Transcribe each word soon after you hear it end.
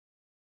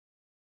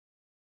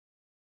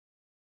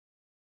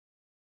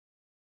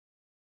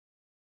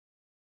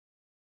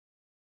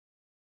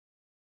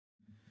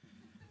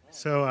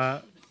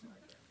My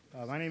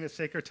name is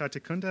Sekar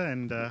Tatikunda,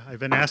 and I've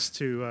been asked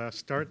to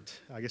start,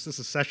 I guess this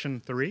is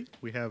session 3.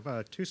 We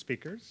have 2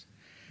 speakers.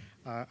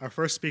 Our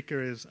first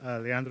speaker is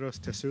Leandros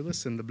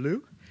Tassiulas in the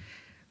blue.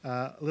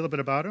 A little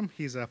bit about him.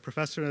 He's a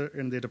professor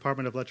in the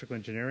Department of Electrical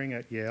Engineering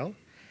at Yale,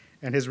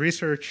 and his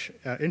research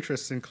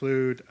interests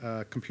include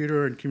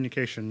computer and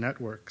communication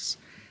networks,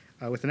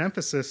 with an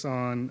emphasis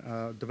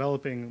on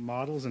developing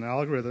models and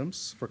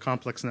algorithms for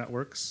complex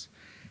networks,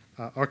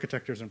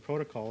 architectures and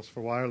protocols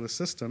for wireless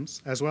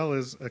systems, as well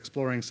as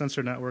exploring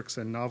sensor networks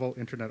and novel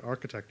internet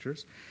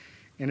architectures.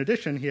 In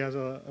addition, he has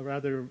a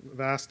rather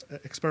vast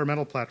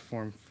experimental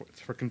platform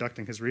for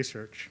conducting his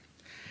research.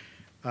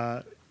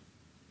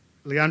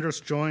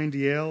 Leandros joined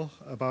Yale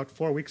about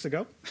 4 weeks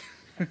ago.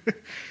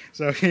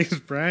 So he's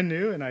brand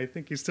new, and I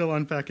think he's still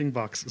unpacking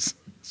boxes.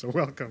 So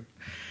welcome.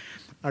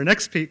 Our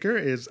next speaker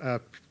is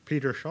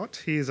Peter Schott.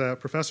 He's a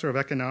professor of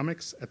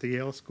economics at the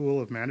Yale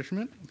School of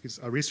Management. He's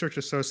a research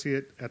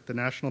associate at the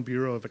National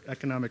Bureau of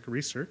Economic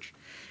Research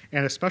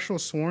and a special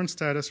sworn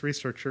status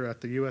researcher at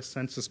the U.S.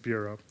 Census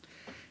Bureau.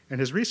 And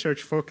his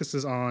research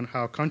focuses on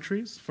how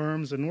countries,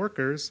 firms, and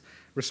workers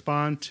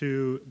respond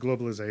to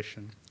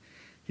globalization.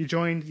 He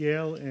joined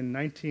Yale in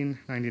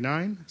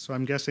 1999, so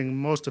I'm guessing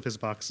most of his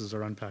boxes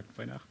are unpacked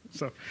by now.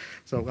 So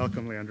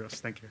welcome,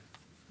 Leandros. Thank you.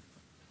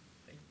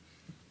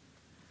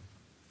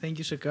 Thank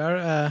you,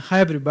 Sekar. Hi,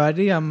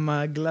 everybody. I'm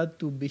glad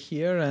to be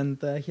here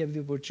and have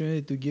the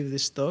opportunity to give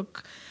this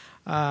talk.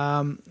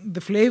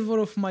 The flavor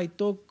of my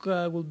talk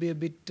will be a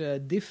bit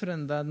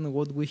different than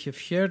what we have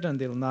heard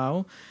until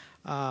now.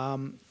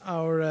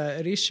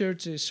 Our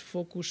research is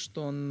focused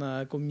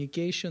on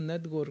communication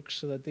networks,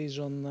 that is,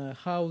 on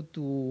how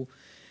to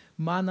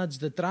manage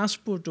the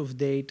transport of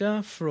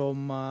data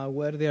from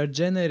where they are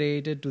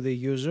generated to the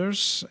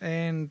users,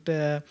 and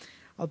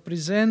I'll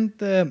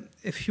present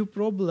a few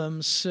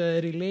problems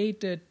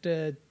related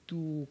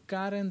to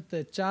current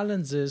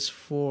challenges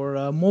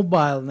for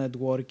mobile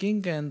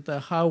networking and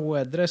how we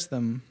address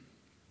them.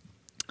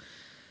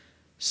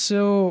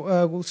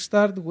 So we'll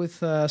start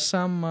with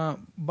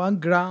some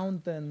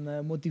background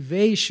and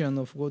motivation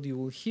of what you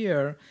will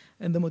hear.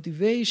 And the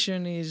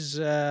motivation is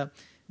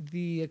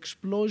the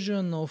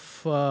explosion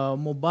of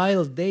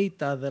mobile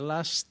data the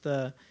last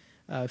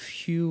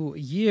few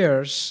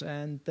years,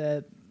 and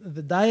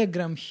the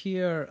diagram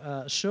here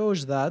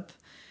shows that.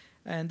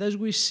 And as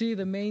we see,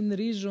 the main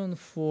reason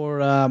for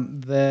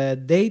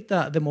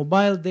the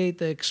mobile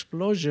data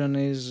explosion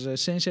is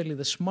essentially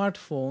the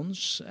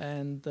smartphones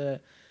and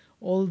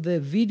all the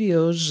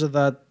videos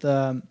that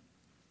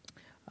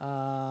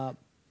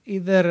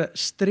either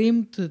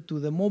streamed to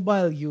the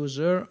mobile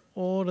user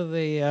or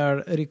they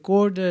are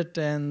recorded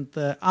and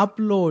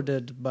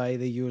uploaded by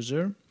the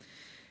user.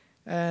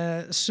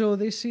 So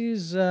this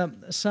is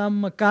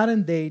some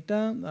current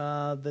data,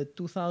 the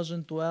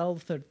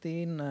 2012,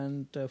 13,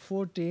 and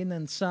 14,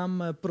 and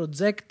some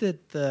projected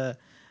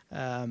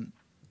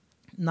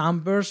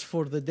numbers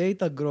for the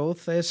data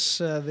growth as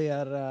they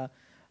are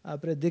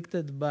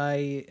predicted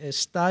by a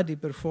study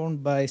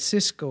performed by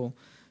Cisco.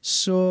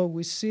 So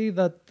we see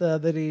that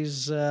there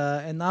is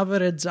an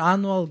average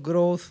annual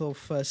growth of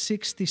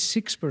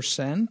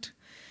 66%.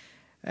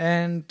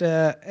 And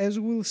as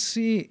we'll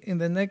see in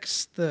the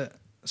next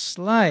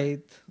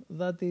slide,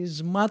 that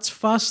is much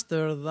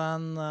faster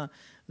than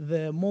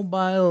the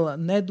mobile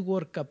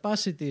network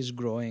capacity is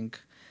growing.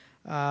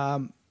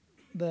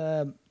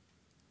 The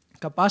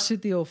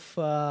capacity of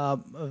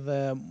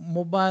the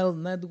mobile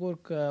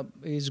network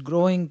is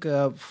growing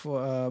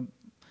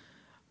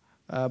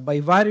by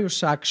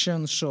various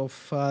actions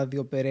of the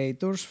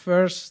operators.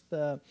 First,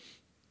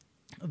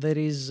 there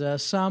is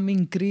some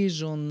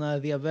increase on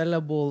the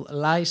available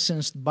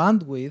licensed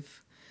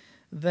bandwidth.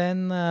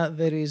 Then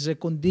there is a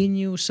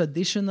continuous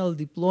additional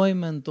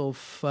deployment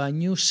of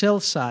new cell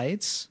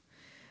sites,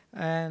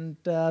 and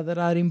there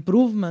are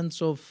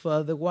improvements of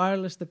the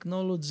wireless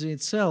technology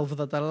itself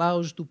that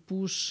allows to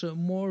push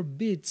more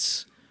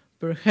bits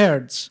per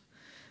hertz.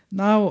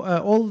 Now,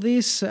 all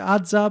this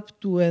adds up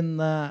to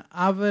an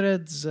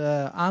average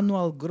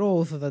annual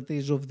growth that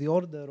is of the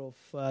order of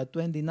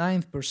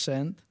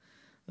 29%,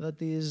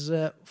 that is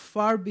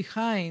far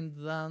behind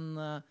than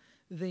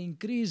the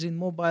increase in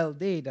mobile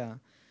data.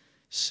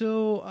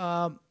 So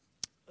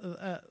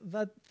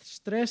that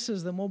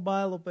stresses the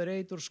mobile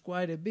operators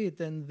quite a bit,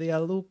 and they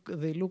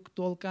look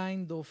to all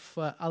kinds of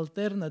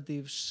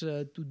alternatives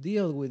to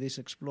deal with this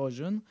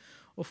explosion.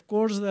 Of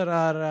course, there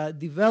are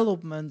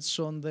developments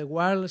on the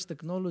wireless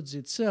technology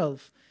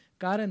itself.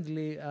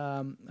 Currently,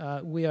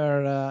 we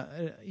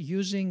are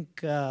using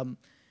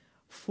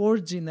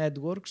 4G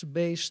networks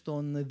based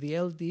on the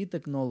LTE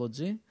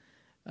technology,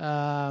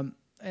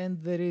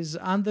 and there is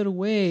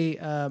underway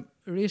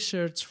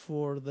research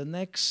for the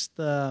next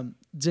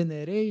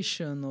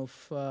generation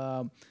of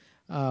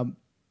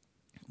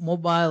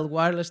mobile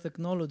wireless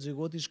technology,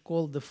 what is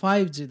called the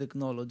 5G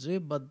technology,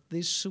 but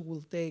this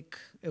will take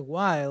a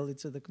while.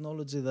 It's a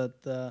technology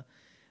that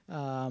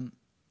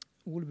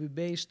will be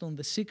based on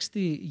the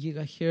 60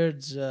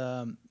 gigahertz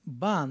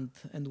band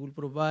and will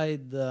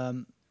provide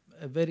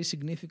a very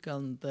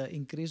significant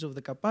increase of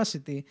the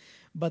capacity.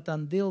 But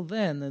until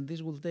then, and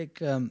this will take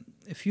a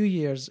few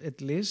years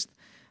at least,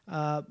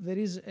 there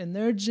is an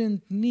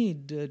urgent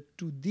need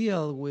to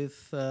deal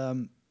with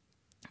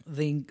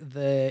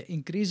the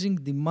increasing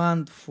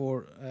demand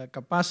for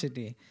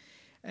capacity.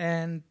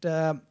 And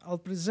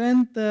I'll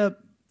present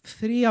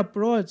three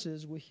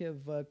approaches we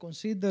have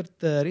considered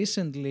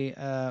recently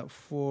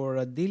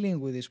for dealing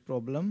with this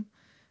problem.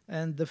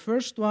 And the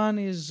first one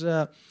is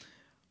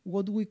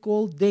what we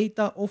call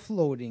data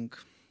offloading.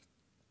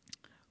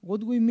 What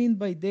do we mean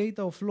by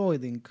data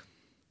offloading?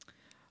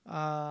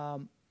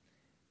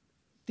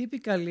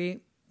 Typically,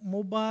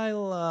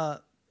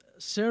 mobile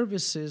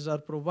services are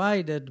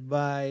provided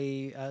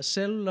by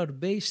cellular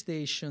base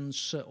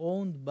stations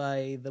owned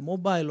by the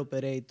mobile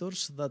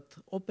operators that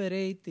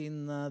operate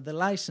in the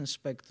license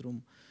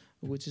spectrum,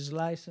 which is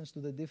licensed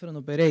to the different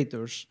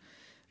operators.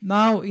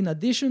 Now, in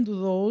addition to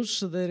those,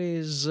 there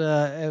is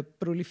a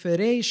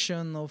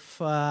proliferation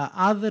of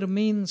other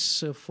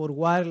means for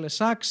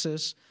wireless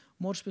access,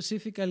 more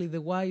specifically the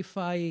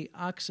Wi-Fi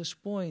access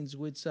points,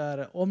 which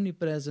are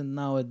omnipresent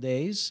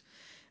nowadays.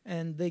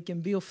 And they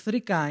can be of three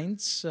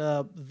kinds: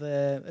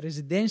 the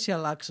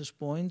residential access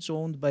points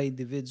owned by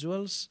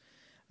individuals,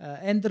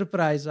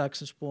 enterprise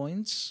access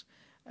points,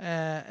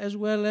 as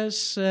well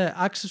as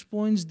access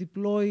points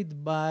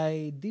deployed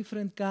by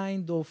different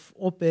kind of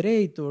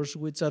operators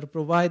which are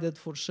provided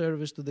for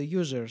service to the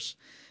users.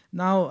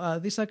 Now,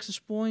 these access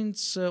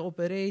points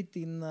operate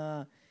in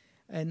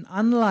an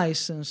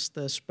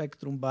unlicensed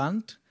spectrum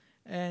band,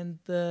 and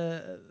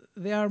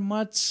they are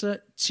much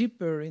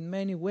cheaper in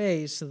many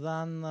ways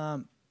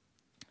than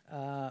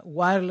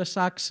wireless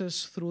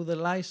access through the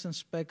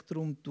licensed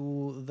spectrum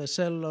to the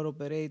cellular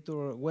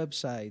operator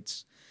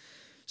websites.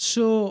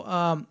 So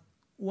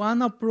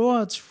one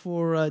approach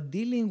for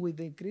dealing with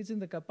the increase in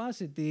the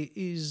capacity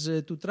is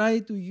to try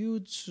to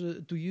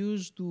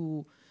use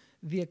to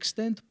the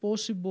extent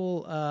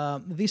possible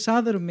these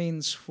other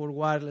means for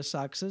wireless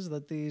access,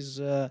 that is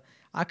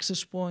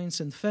access points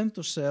and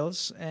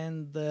femtocells,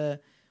 and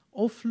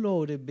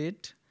offload a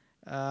bit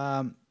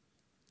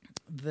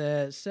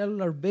the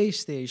cellular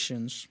base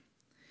stations.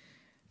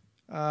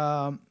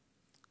 Now,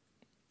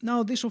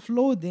 this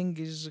offloading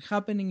is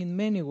happening in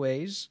many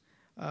ways.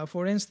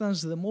 For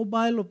instance, the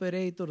mobile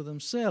operator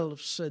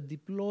themselves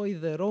deploy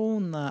their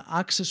own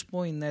access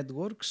point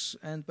networks,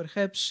 and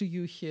perhaps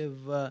you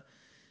have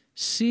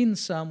seen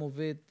some of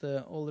it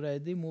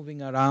already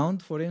moving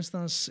around. For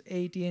instance,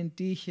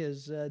 AT&T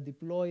has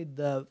deployed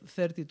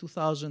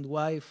 32,000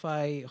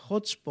 Wi-Fi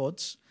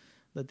hotspots,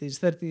 that is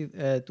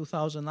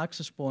 32,000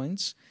 access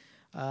points,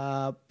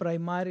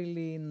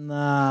 primarily in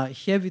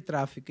heavy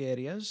traffic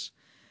areas.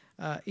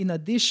 In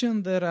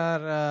addition, there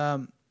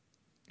are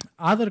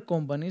other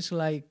companies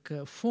like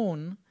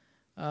Phone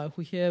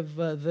who have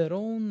their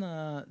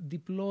own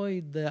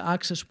deployed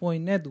access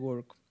point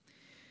network.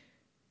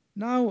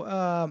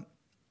 Now,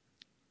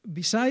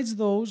 besides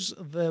those,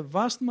 the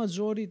vast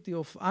majority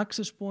of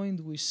access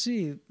points we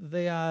see,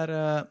 they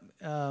are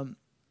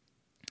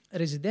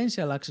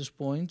residential access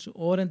points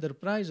or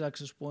enterprise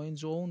access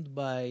points owned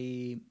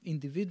by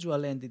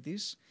individual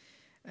entities.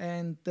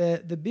 And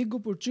the big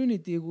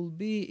opportunity will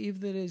be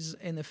if there is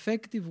an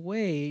effective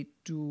way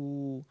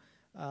to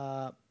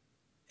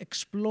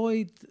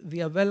exploit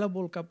the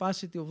available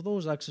capacity of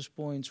those access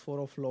points for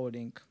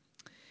offloading.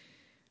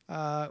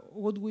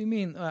 What do we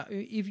mean?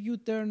 If you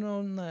turn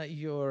on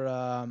your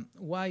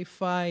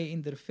Wi-Fi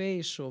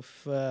interface of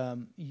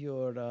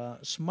your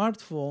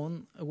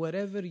smartphone,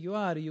 wherever you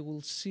are, you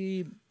will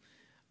see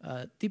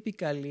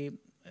typically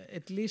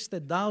at least a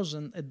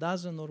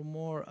dozen or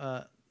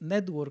more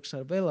networks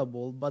are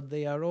available, but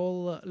they are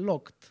all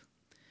locked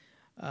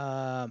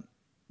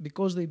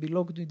because they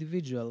belong to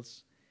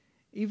individuals.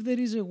 If there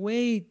is a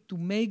way to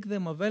make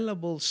them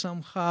available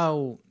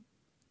somehow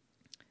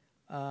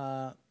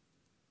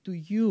to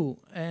you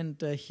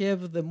and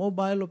have the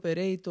mobile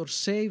operator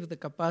save the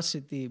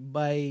capacity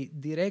by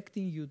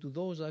directing you to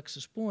those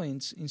access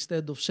points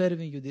instead of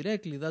serving you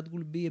directly, that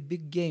will be a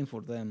big gain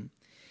for them.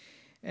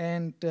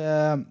 And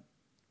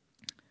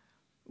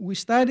we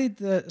studied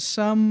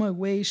some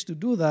ways to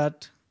do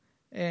that,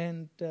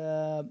 and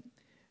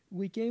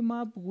we came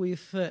up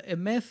with a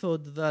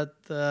method that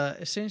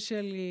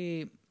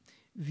essentially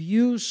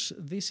views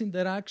this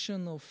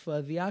interaction of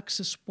the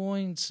access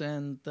points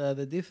and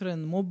the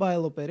different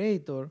mobile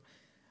operators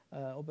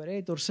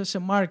as a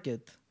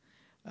market,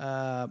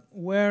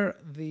 where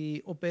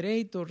the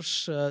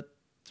operators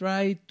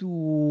try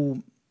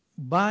to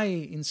buy,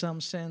 in some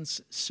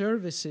sense,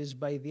 services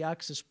by the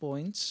access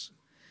points,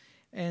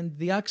 and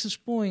the access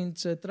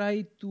points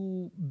try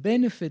to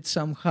benefit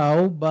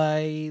somehow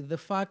by the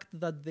fact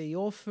that they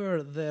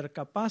offer their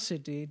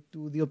capacity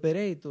to the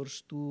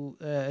operators to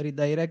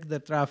redirect the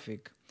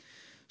traffic.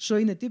 So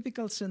in a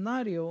typical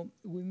scenario,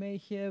 we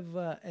may have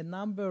a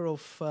number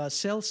of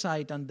cell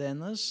site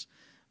antennas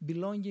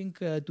belonging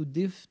to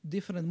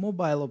different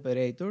mobile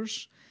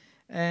operators,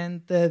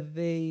 and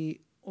they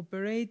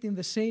operate in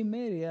the same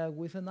area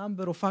with a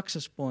number of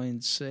access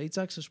points, each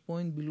access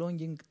point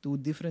belonging to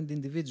different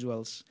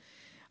individuals.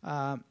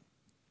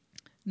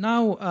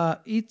 Now,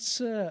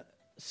 each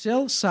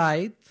cell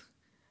site,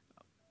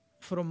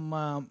 from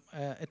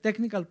a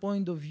technical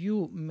point of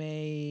view,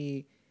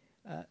 may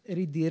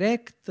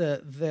redirect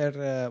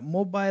their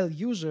mobile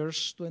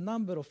users to a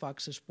number of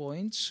access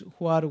points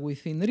who are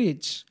within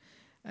reach.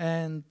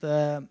 And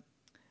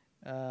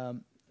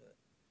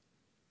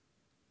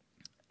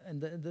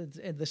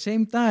at the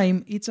same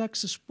time, each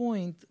access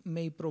point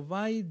may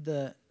provide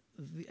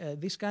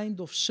this kind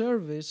of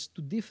service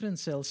to different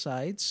cell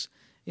sites,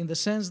 in the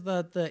sense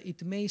that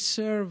it may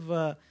serve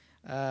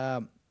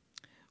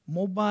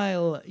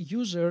mobile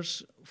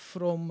users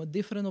from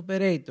different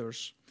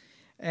operators.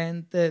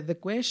 And the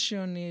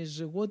question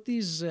is, what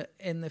is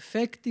an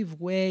effective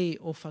way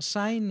of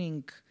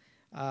assigning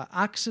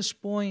access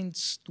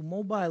points to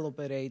mobile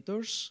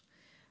operators,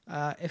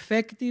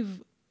 effective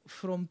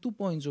from 2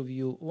 points of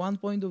view. One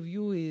point of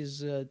view is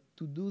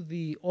to do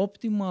the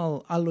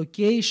optimal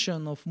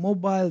allocation of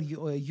mobile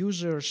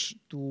users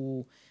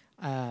to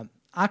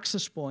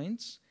access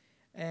points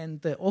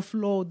and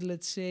offload,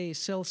 let's say,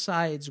 cell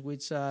sites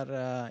which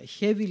are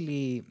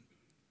heavily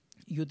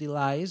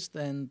utilized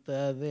and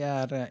they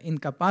are in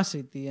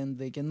capacity and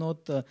they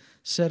cannot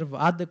serve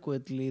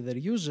adequately their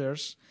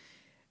users.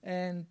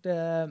 And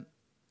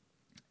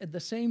at the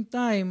same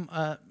time,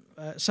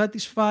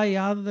 satisfy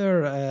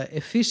other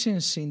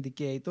efficiency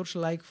indicators,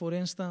 like, for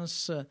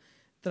instance,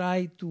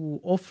 try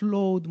to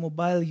offload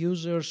mobile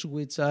users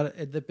which are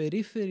at the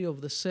periphery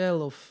of the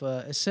cell of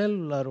a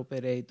cellular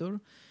operator,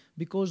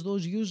 because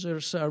those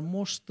users are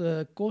most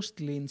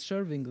costly in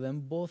serving them,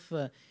 both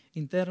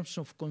in terms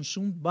of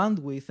consumed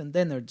bandwidth and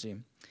energy.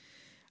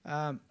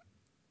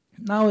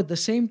 Now, at the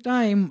same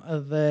time,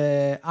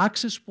 the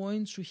access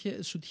points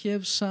should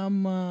have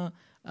some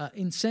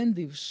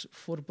incentives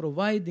for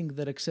providing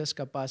their excess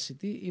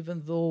capacity,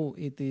 even though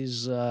it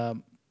is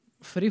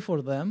free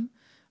for them.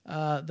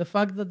 The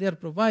fact that they are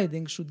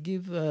providing should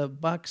give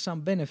back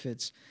some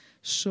benefits.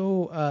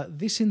 So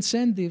these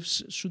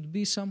incentives should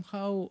be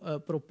somehow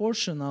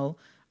proportional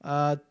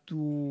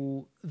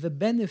to the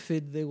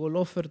benefit they will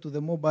offer to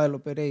the mobile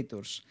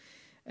operators.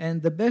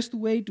 And the best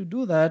way to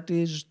do that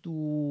is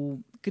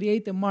to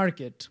create a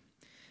market.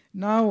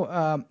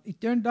 Now,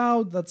 it turned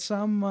out that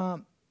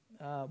some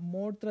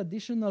more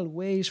traditional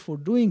ways for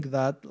doing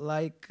that,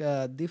 like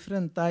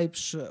different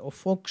types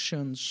of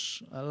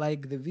auctions,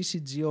 like the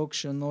VCG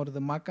auction or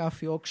the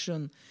McAfee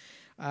auction,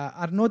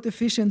 are not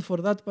efficient for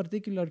that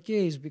particular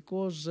case,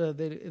 because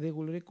they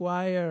will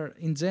require,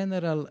 in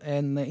general,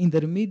 an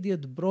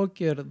intermediate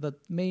broker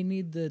that may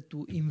need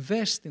to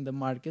invest in the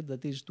market,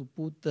 that is, to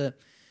put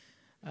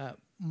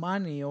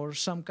money or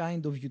some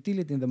kind of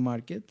utility in the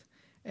market.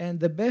 And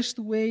the best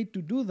way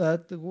to do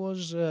that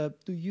was to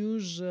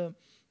use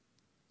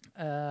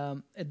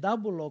a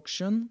double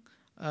auction,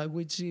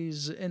 which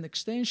is an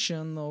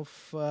extension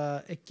of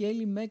a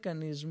Kelly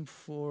mechanism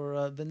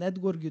for the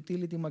network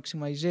utility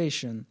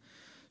maximization.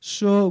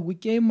 So we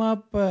came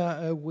up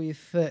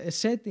with a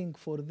setting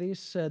for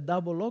this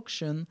double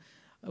auction,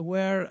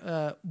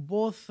 where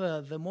both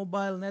the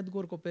mobile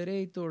network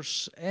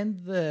operators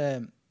and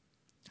the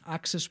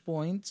access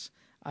points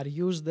are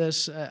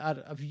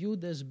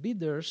viewed as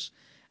bidders,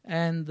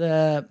 and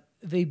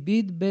they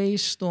bid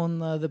based on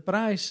the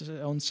price,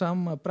 on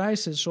some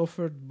prices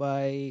offered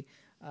by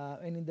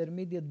an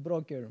intermediate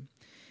broker.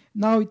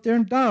 Now, it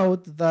turned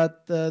out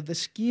that the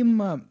scheme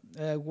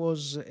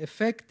was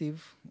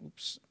effective.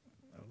 Oops,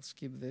 I'll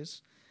skip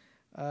this.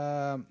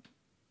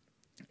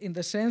 In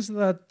the sense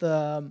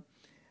that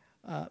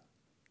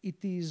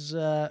it is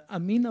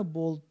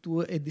amenable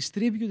to a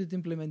distributed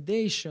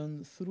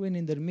implementation through an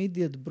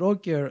intermediate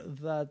broker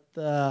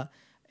that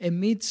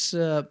emits,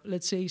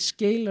 let's say,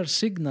 scalar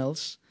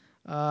signals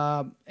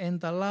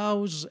and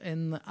allows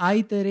an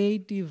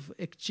iterative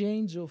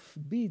exchange of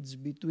bids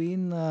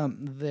between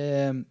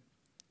the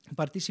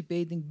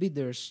participating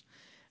bidders.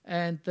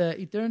 And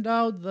it turned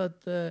out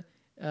that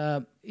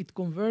it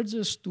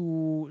converges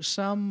to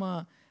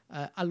some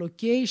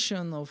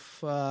allocation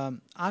of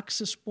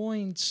access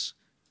points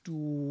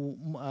to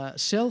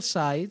cell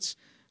sites,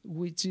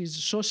 which is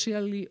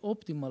socially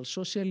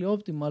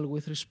optimal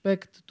with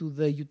respect to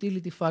the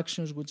utility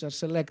functions which are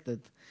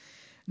selected.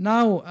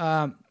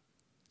 Now,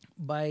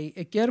 by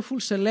a careful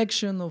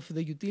selection of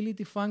the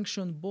utility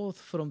function,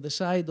 both from the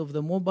side of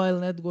the mobile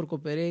network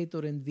operator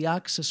and the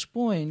access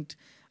point,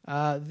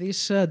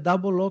 this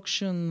double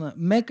auction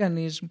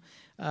mechanism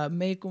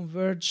may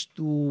converge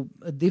to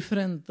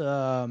different,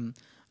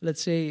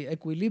 let's say,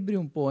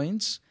 equilibrium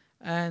points.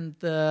 And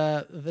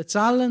the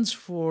challenge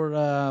for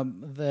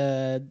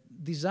the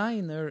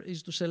designer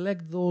is to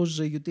select those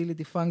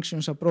utility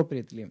functions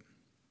appropriately.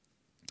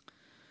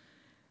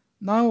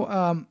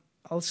 Now,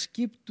 I'll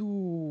skip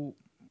to...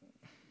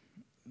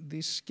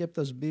 This kept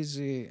us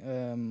busy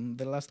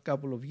the last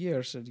couple of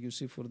years, as you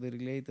see, for the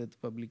related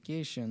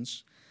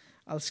publications.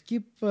 I'll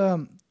skip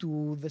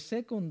to the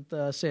second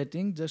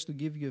setting, just to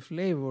give you a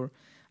flavor.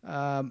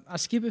 I'll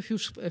skip a few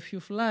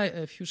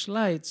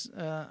slides.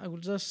 I will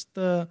just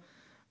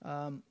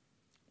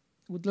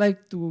would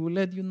like to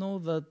let you know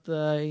that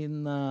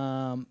in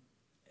a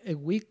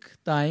week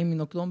time,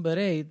 in October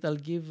 8, I'll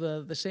give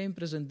the same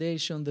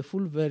presentation, the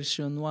full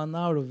version, 1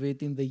 hour of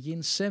it in the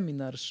Yin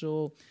seminar.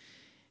 So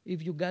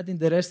if you got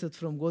interested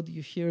from what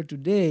you hear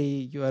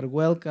today, you are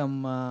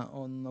welcome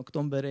on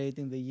October 8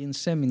 in the Yin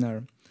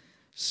seminar.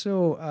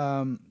 So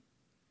a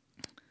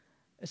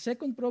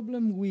second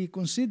problem we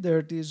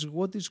considered is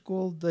what is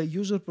called the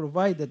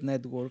user-provided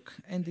network,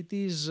 and it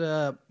is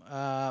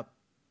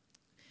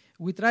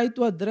we try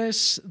to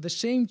address the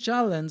same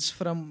challenge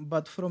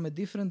but from a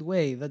different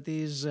way. That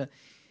is,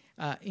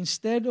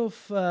 instead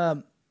of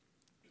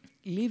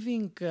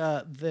leaving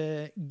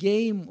the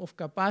game of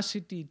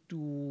capacity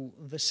to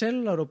the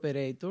cellular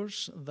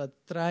operators that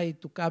try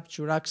to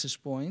capture access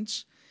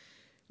points,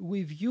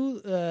 we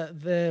view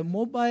the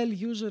mobile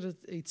user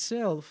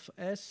itself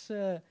as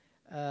a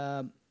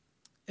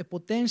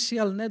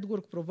potential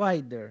network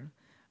provider.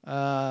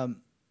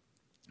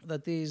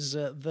 That is,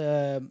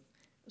 the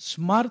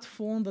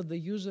smartphone that the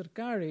user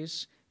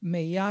carries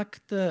may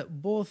act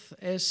both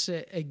as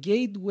a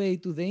gateway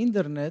to the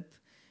internet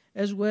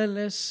as well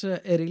as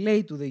a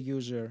relay to the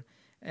user.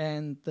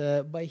 And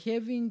by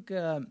having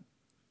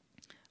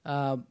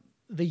the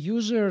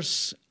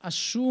users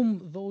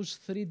assume those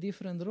three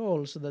different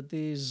roles, that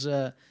is,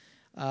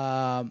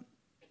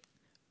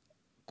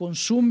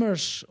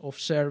 consumers of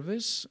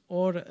service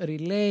or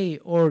relay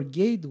or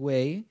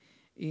gateway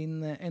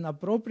in an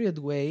appropriate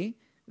way,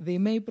 they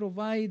may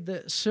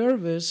provide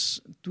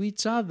service to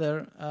each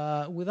other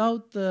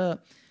without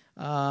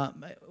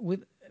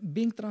with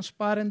being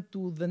transparent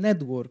to the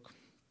network.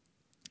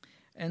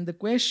 And the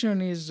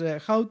question is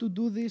how to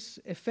do this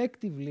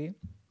effectively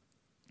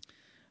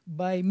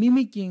by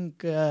mimicking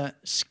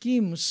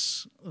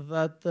schemes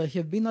that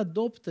have been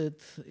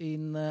adopted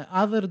in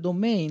other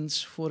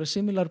domains for a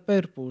similar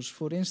purpose.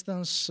 For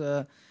instance,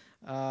 the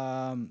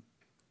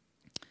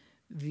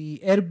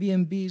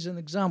Airbnb is an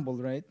example,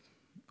 right,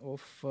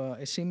 of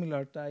a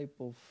similar type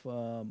of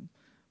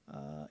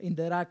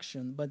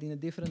interaction, but in a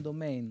different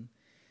domain.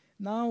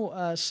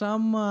 Now,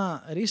 some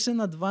recent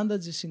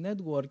advantages in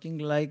networking,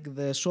 like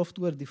the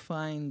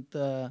software-defined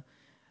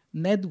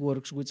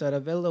networks which are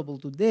available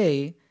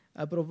today,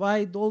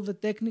 provide all the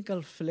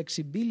technical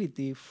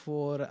flexibility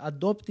for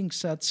adopting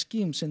such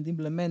schemes and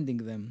implementing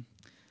them.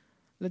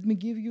 Let me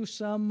give you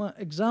some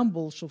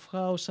examples of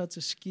how such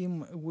a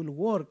scheme will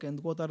work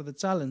and what are the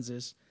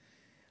challenges.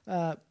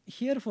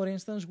 Here, for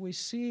instance, we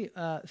see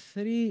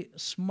 3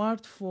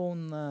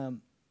 smartphone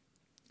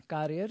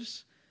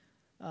carriers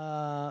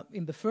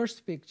in the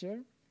first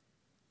picture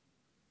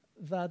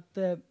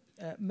that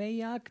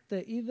may act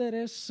either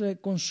as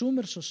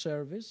consumers of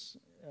service,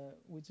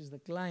 which is the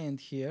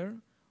client here,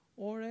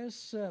 or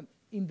as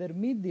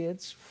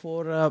intermediates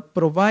for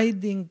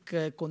providing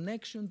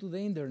connection to the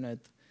internet.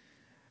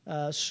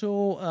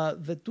 So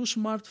the 2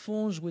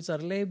 smartphones which are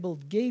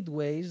labeled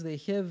gateways, they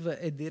have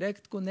a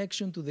direct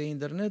connection to the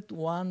internet,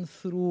 one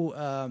through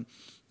a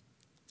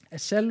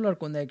cellular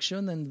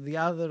connection and the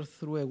other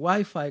through a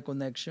Wi-Fi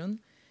connection.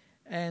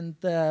 And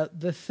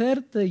the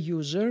third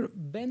user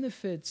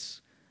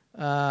benefits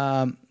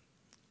from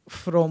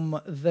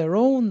their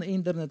own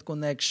internet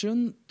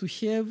connection to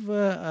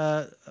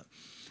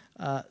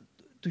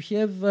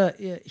have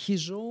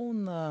his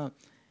own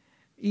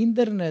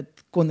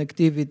internet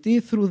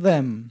connectivity through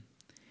them.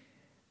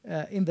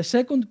 In the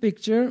second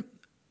picture,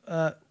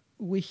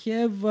 we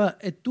have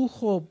a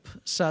 2-hop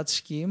such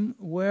scheme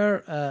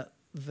where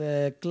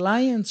the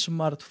client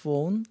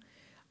smartphone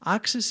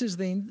accesses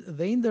the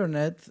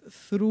internet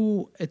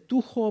through a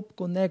 2-hop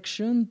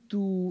connection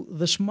to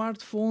the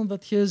smartphone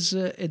that has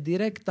a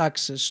direct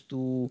access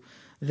to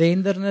the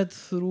internet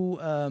through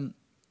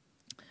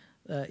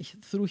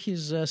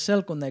his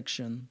cell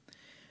connection.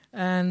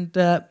 And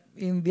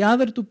in the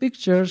other 2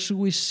 pictures,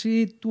 we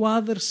see 2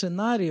 other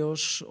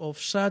scenarios of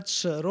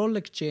such role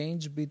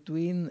exchange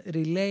between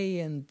relay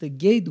and the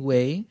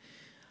gateway,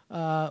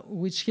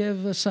 which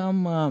have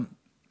some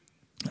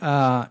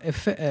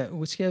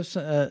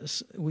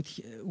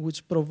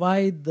which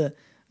provide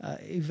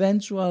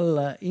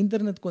eventual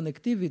internet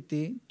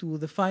connectivity to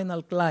the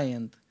final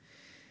client.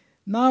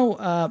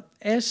 Now,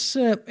 as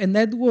a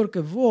network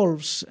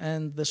evolves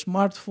and the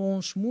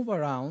smartphones move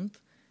around,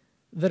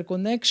 their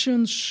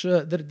connections,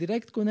 their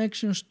direct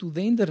connections to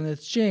the internet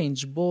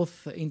change,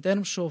 both in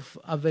terms of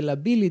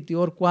availability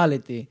or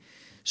quality.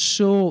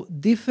 So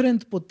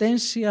different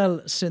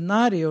potential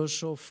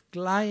scenarios of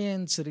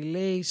clients,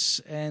 relays,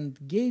 and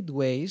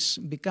gateways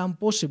become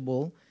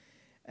possible.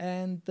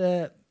 And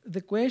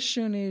the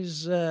question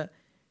is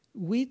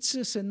which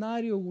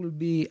scenario will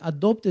be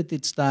adopted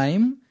each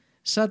time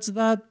such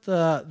that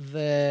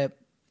the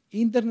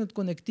internet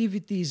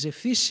connectivity is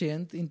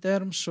efficient in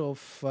terms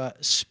of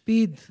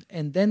speed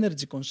and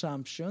energy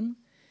consumption,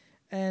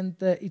 and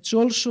it's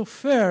also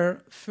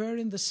fair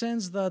in the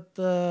sense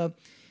that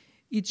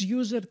each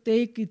user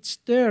take its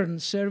turn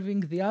serving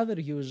the other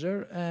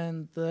user,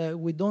 and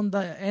we don't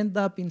end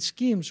up in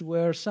schemes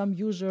where some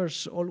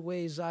users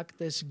always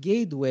act as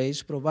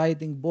gateways,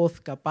 providing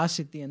both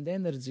capacity and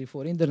energy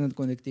for internet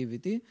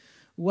connectivity,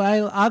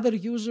 while other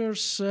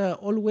users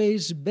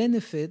always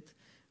benefit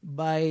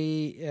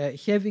by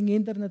having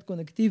internet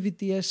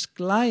connectivity as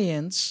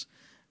clients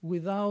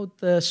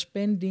without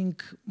spending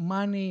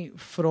money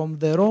from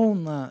their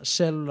own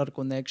cellular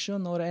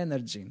connection or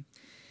energy.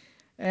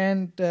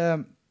 And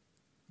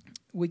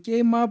we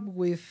came up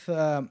with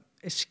a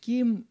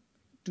scheme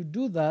to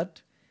do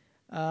that.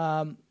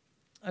 I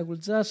will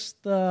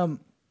just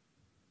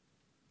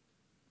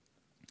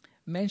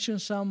mention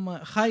some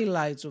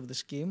highlights of the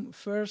scheme.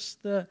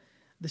 First, the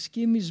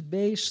scheme is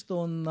based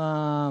on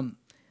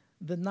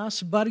the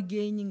NAS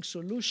bargaining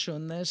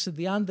solution as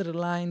the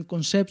underlying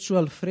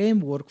conceptual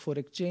framework for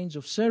exchange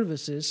of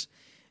services.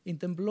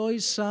 It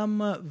employs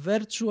some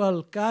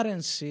virtual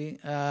currency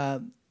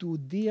to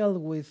deal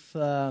with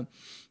the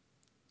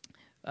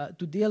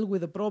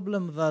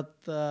problem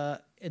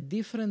that at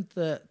different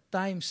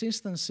time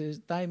instances,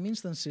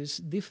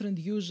 different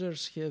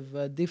users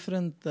have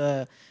different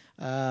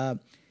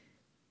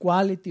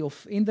quality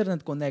of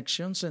internet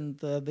connections, and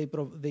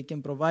they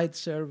can provide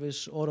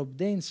service or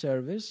obtain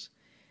service.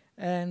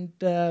 And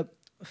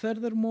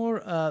furthermore,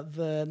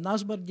 the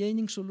NAS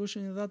bargaining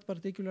solution in that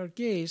particular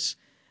case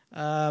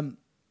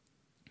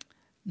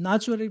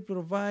naturally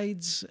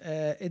provides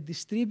a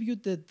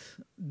distributed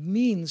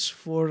means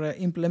for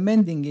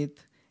implementing it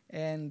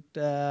and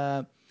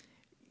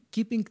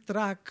keeping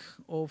track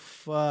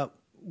of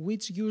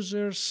which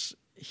users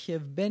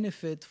have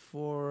benefit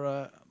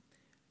for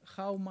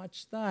how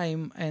much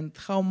time and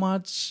how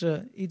much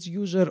each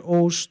user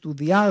owes to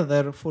the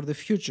other for the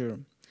future.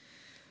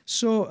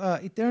 So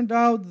it turned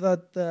out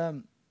that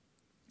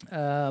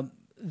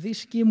this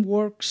scheme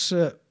works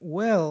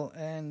well,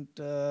 and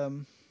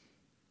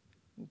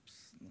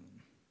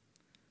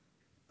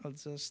I'll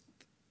just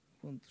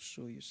want to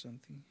show you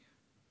something.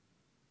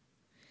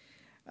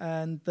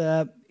 And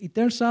it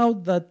turns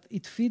out that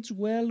it fits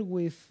well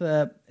with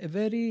a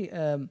very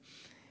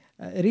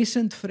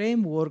recent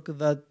framework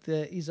that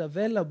is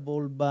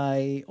available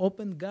by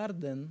Open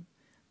Garden,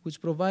 which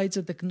provides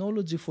a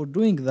technology for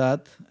doing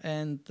that.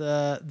 And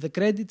the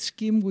credit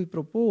scheme we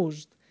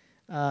proposed,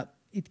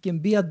 it can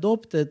be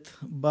adopted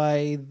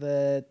by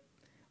the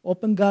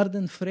Open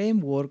Garden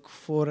framework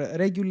for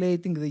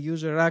regulating the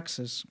user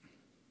access.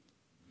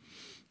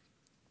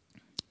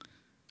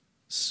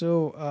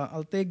 So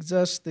I'll take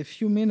just a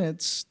few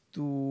minutes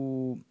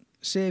to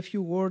say a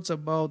few words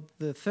about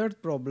the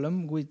third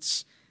problem,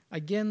 which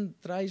again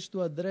tries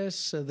to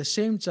address the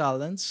same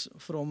challenge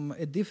from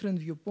a different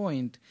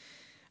viewpoint.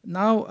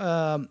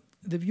 Now,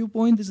 the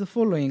viewpoint is the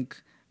following.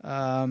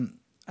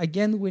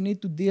 Again, we need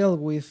to deal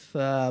with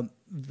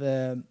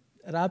the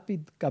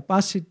rapid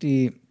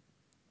capacity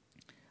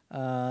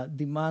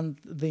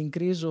demand, the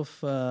increase of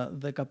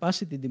the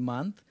capacity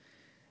demand.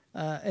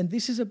 And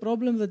this is a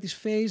problem that is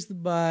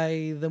faced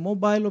by the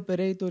mobile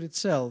operator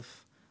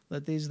itself.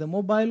 That is, the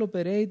mobile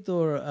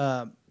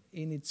operator,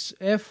 in its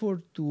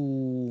effort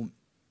to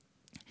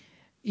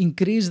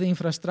increase the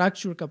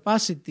infrastructure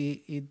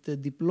capacity,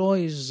 it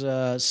deploys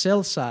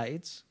cell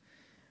sites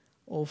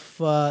of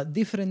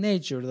different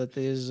nature. That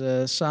is,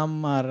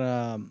 some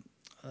are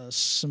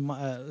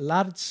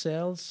large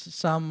cells,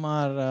 some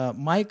are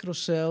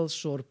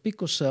microcells or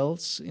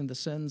picocells in the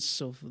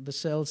sense of the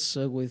cells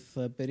with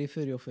a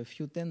periphery of a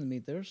few 10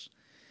 meters.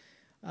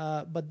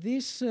 But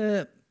this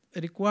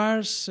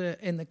requires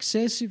an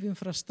excessive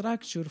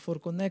infrastructure for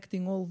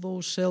connecting all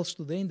those cells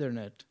to the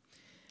internet.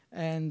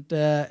 And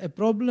a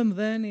problem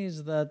then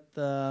is that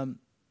a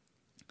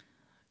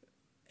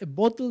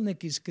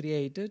bottleneck is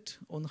created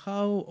on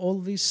how all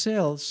these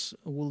cells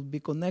will be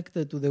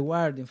connected to the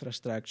wired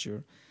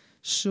infrastructure.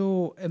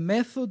 So a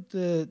method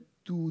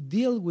to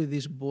deal with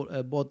this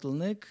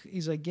bottleneck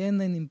is again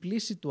an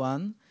implicit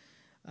one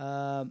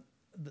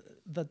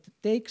that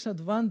takes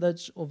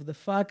advantage of the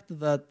fact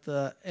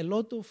that a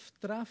lot of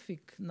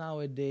traffic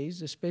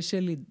nowadays,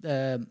 especially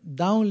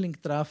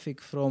downlink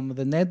traffic from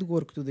the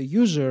network to the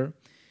user,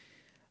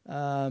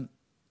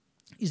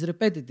 is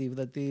repetitive.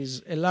 That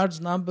is, a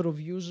large number of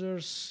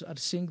users are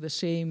seeing the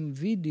same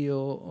video,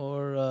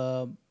 or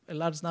a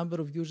large number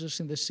of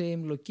users in the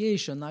same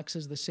location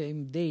access the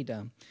same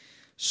data.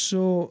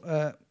 So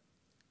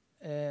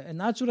a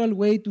natural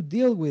way to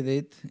deal with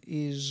it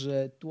is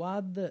to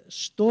add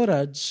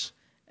storage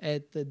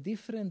at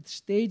different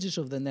stages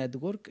of the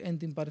network,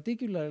 and in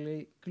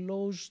particularly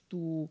close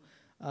to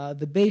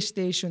the base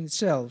station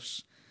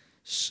itself.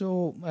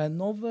 So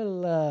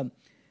novel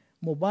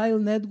mobile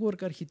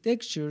network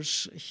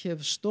architectures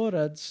have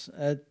storage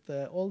at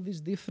all these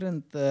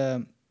different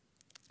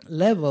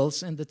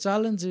levels, and the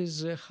challenge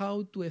is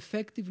how to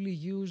effectively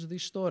use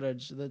this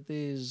storage. That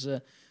is,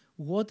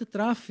 what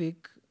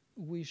traffic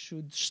we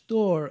should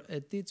store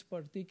at each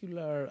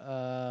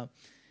particular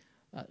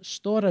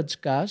storage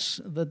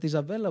cache that is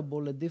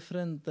available at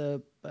different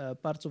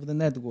parts of the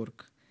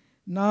network.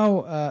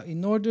 Now,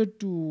 in order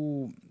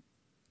to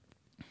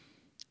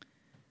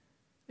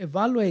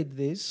evaluate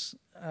this,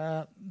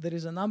 there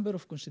is a number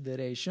of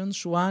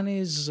considerations. One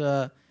is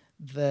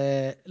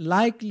the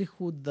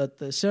likelihood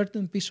that a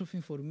certain piece of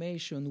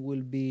information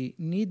will be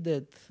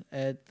needed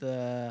at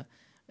a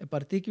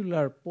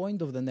particular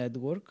point of the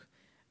network,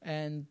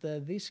 and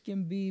this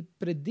can be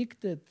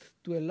predicted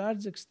to a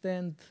large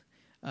extent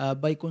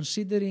by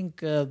considering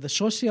the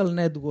social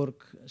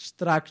network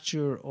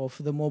structure of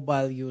the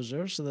mobile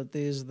users, that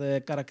is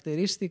the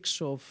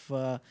characteristics of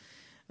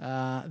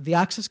the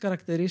access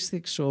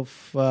characteristics of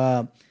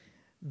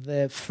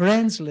the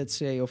friends, let's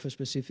say, of a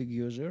specific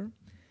user.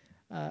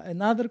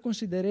 Another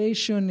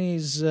consideration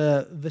is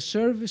the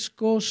service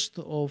cost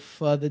of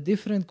the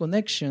different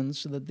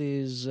connections, that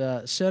is,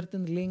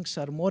 certain links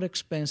are more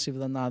expensive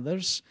than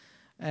others,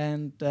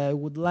 and I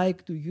would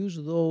like to use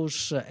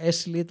those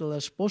as little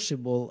as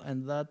possible,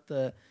 and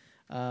that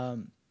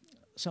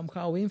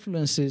somehow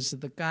influences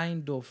the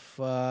kind of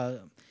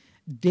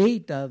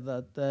data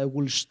that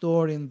will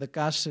store in the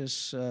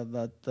caches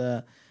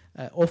that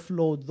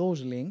offload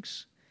those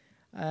links.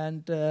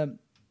 And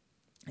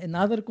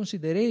another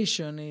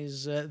consideration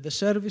is the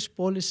service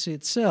policy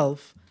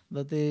itself,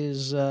 that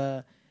is,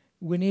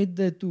 we need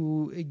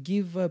to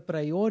give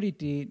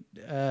priority.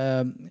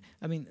 I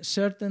mean,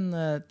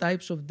 certain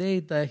types of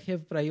data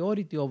have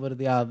priority over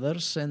the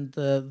others, and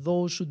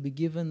those should be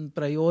given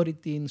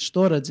priority in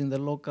storage in the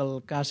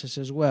local caches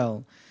as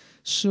well.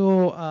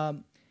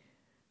 So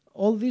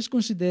all these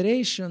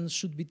considerations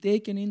should be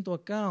taken into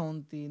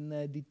account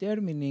in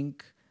determining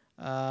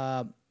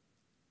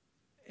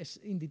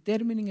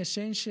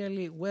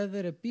essentially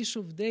whether a piece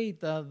of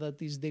data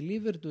that is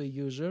delivered to a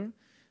user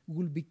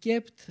will be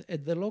kept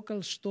at the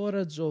local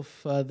storage of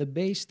the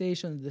base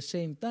station at the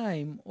same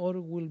time,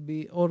 or will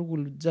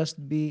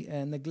just be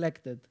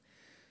neglected.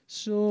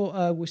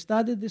 So we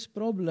studied this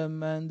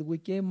problem, and we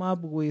came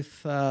up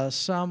with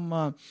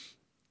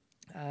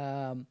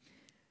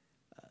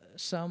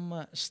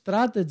some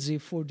strategy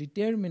for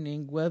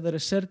determining whether a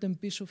certain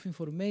piece of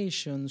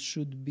information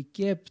should be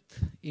kept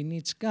in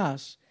each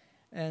cache.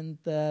 And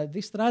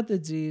this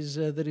strategy is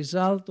the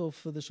result of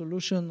the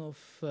solution of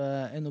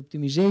an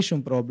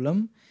optimization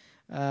problem.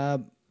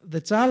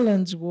 The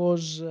challenge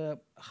was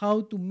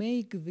how to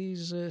make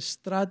this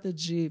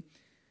strategy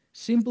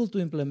simple to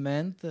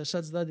implement,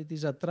 such that it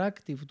is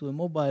attractive to a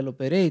mobile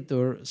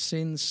operator,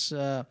 since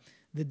the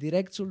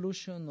direct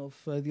solution of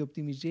the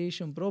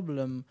optimization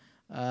problem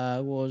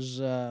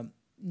was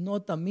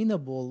not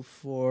amenable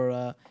for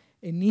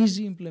an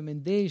easy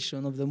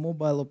implementation of the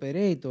mobile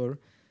operator.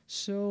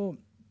 So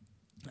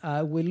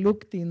we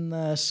looked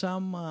in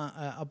some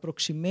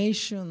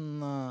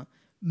approximation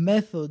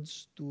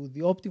methods to the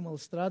optimal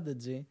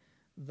strategy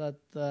that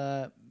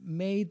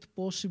made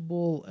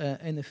possible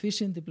an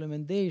efficient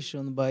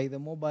implementation by the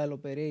mobile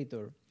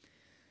operator.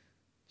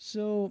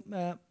 So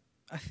I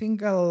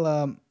think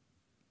I'll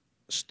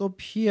stop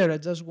here. I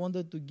just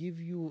wanted to give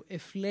you a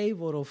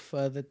flavor of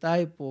the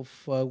type of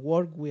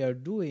work we are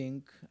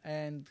doing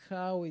and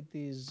how it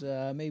is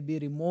maybe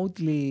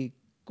remotely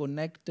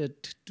connected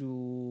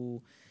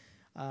to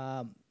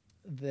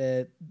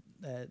the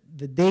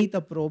data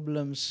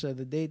problems,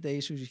 the data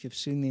issues you have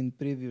seen in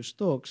previous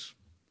talks.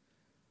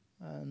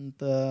 And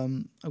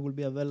I will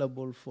be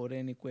available for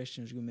any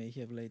questions you may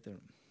have later.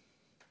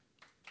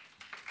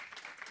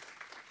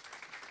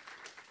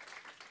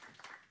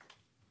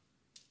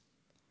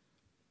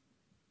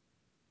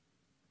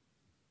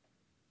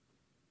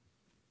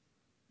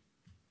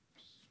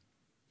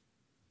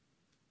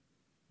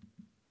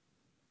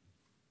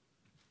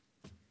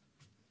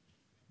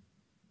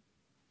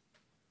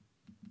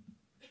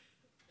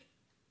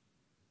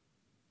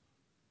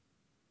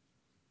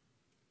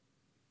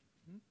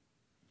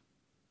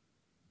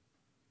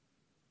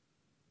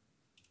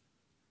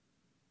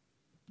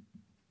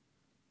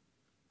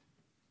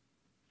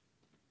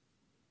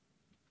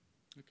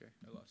 Okay,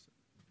 I lost it.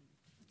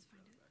 Let's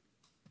find it.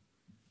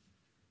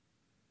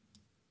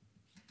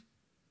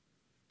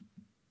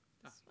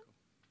 Cool.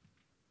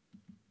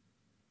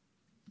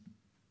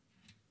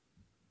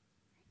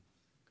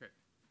 Great.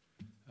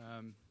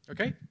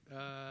 Okay,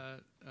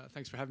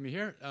 thanks for having me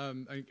here.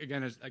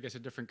 Again, I guess a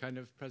different kind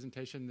of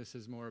presentation. This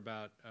is more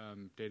about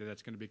data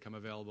that's going to become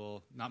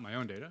available, not my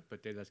own data,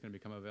 but data that's going to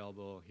become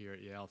available here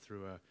at Yale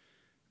through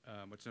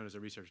what's known as a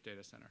research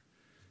data center.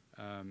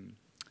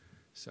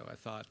 So I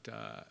thought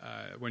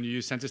when you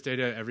use census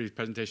data, every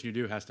presentation you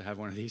do has to have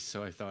one of these.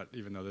 So I thought,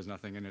 even though there's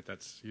nothing in it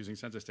that's using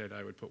census data,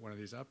 I would put one of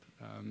these up.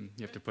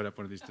 You have to put up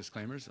one of these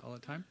disclaimers all the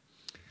time.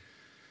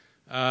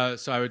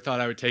 So I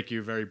thought I would take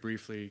you very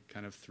briefly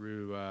kind of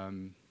through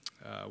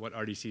what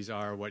RDCs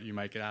are, what you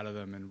might get out of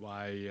them, and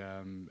why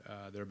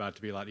they're about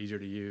to be a lot easier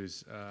to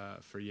use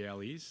for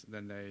Yalees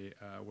than they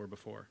were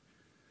before.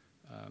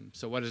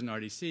 So what is an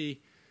RDC?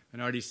 An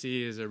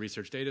RDC is a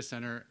research data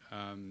center.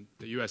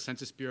 The U.S.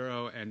 Census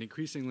Bureau and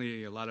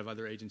increasingly a lot of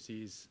other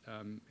agencies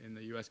in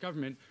the U.S.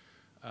 government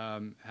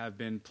have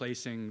been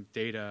placing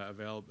data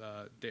available,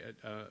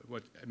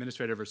 what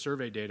administrative or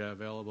survey data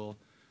available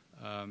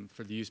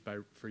for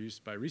use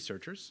by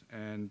researchers.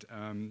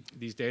 And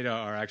these data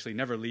are actually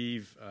never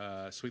leave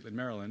Sweetland,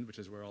 Maryland, which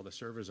is where all the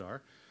servers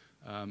are.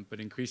 But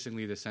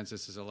increasingly, the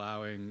census is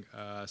allowing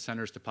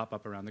centers to pop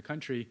up around the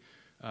country,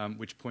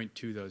 which point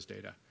to those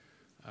data.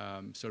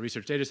 So a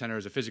research data center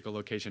is a physical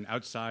location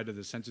outside of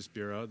the Census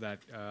Bureau that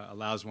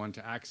allows one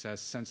to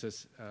access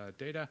census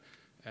data,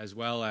 as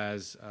well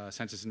as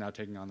census is now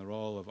taking on the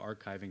role of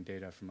archiving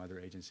data from other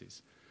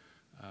agencies.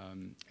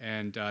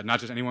 And not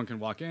just anyone can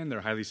walk in,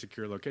 they're highly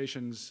secure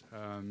locations,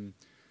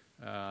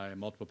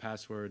 multiple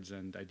passwords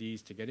and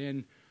IDs to get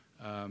in.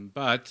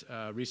 But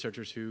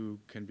researchers who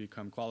can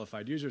become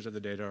qualified users of the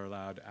data are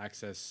allowed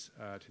access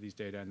to these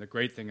data. And the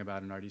great thing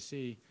about an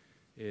RDC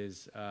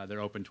is they're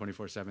open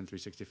 24/7,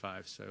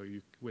 365. So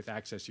with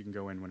access, you can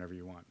go in whenever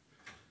you want.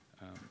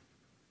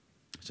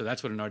 So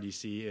that's what an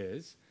RDC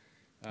is.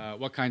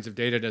 What kinds of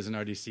data does an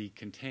RDC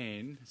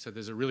contain? So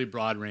there's a really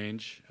broad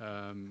range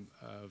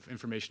of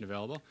information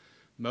available.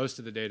 Most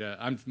of the data,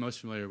 I'm most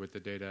familiar with the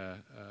data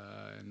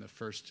in the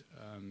first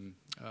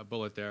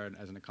bullet there, and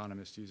as an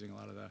economist using a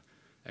lot of the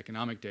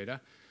economic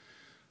data.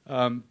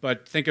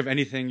 But think of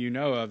anything you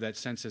know of that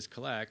census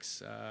collects,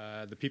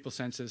 the people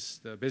census,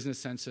 the business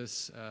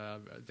census,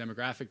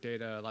 demographic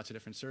data, lots of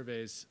different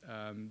surveys.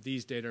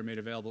 These data are made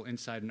available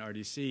inside an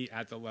RDC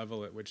at the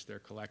level at which they're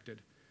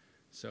collected.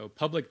 So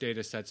public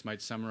data sets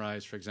might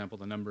summarize, for example,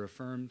 the number of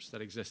firms that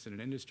exist in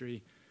an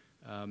industry.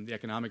 The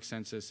economic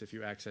census, if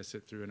you access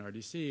it through an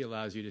RDC,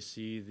 allows you to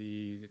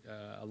see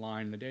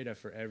align the data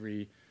for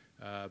every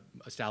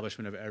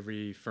establishment of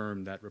every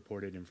firm that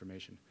reported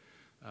information.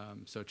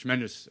 So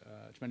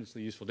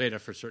tremendously useful data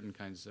for certain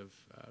kinds of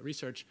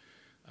research.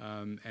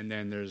 And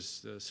then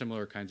there's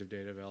similar kinds of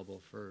data available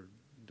for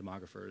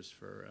demographers,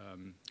 for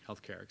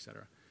healthcare, et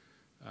cetera.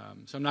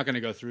 So I'm not going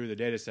to go through the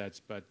data sets,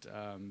 but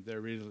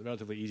they're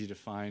relatively easy to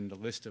find a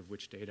list of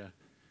which data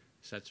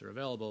sets are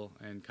available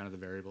and kind of the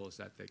variables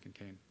that they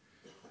contain.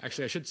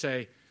 Actually, I should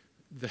say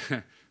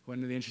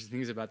one of the interesting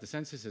things about the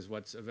census is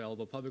what's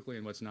available publicly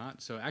and what's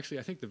not. So actually,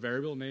 I think the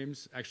variable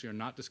names actually are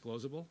not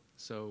disclosable.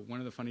 So one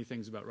of the funny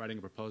things about writing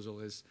a proposal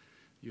is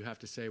you have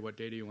to say what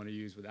data you want to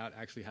use without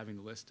actually having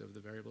the list of the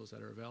variables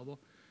that are available.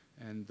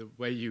 And the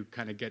way you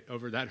kind of get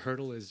over that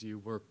hurdle is you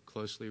work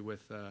closely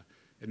with the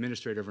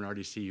administrator of an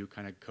RDC who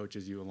kind of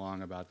coaches you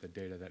along about the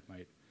data that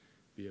might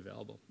be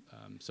available.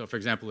 So for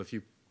example, if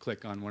you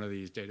click on one of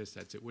these data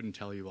sets, it wouldn't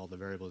tell you all the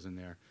variables in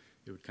there.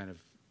 It would kind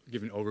of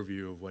give an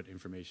overview of what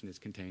information is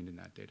contained in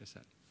that data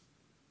set.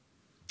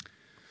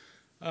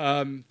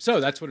 So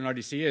that's what an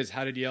RDC is.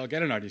 How did Yale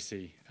get an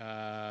RDC?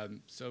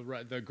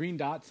 The green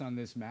dots on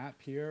this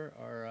map here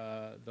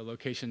are the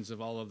locations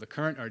of all of the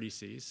current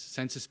RDCs.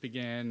 Census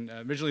began,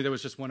 originally there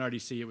was just one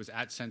RDC. It was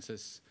at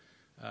Census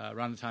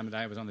around the time that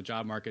I was on the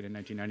job market in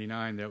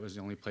 1999. That was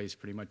the only place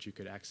pretty much you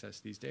could access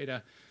these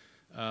data.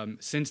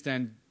 Since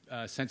then,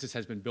 Census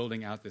has been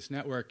building out this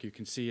network. You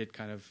can see it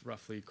kind of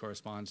roughly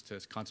corresponds to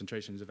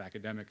concentrations of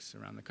academics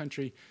around the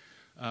country.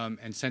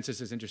 And Census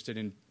is interested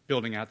in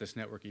building out this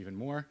network even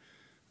more.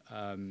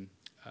 And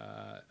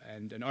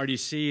an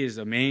RDC is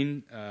a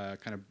main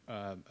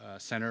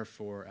center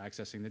for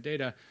accessing the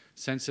data.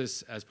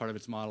 Census, as part of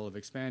its model of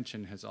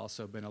expansion, has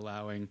also been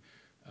allowing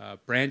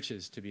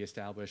branches to be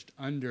established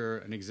under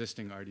an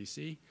existing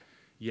RDC.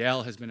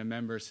 Yale has been a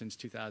member since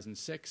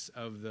 2006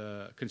 of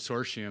the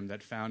consortium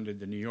that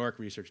founded the New York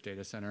Research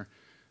Data Center.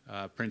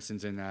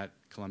 Princeton's in that,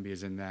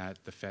 Columbia's in that,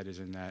 the Fed is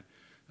in that.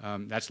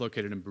 That's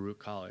located in Baruch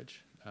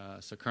College.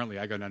 So currently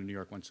I go down to New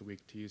York once a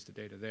week to use the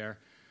data there.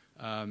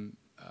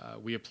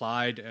 We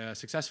applied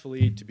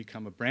successfully to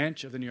become a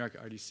branch of the New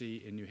York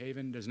RDC in New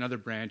Haven. There's another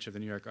branch of the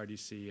New York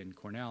RDC in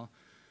Cornell.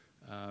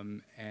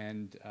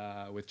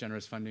 With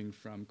generous funding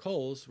from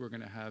Kohl's, we're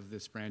going to have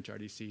this branch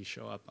RDC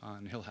show up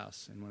on Hill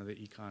House in one of the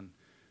econ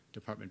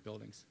department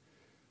buildings.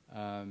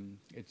 The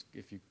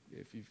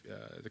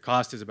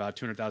cost is about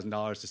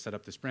 $200,000 to set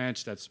up this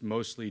branch. That's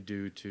mostly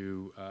due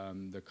to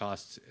the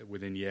costs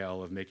within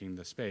Yale of making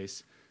the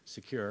space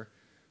secure.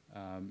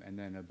 And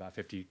then about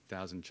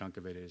 50,000 chunk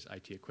of it is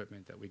IT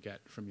equipment that we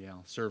get from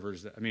Yale,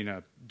 servers,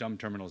 dumb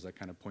terminals that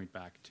kind of point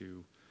back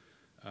to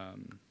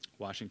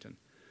Washington.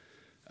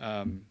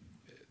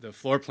 The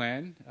floor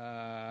plan,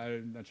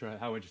 I'm not sure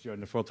how interested you are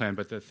in the floor plan,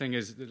 but the thing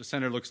is the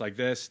center looks like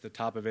this. The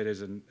top of it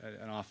is an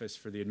office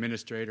for the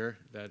administrator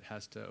that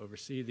has to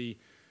oversee the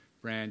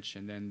branch,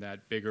 and then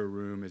that bigger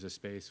room is a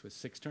space with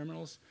 6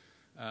 terminals.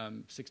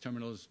 6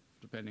 terminals,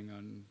 depending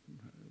on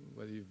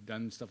whether you've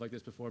done stuff like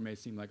this before, may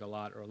seem like a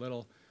lot or a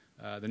little.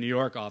 The New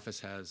York office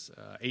has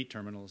 8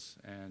 terminals,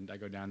 and I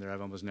go down there.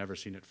 I've almost never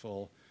seen it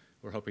full.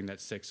 We're hoping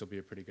that 6 will be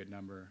a pretty good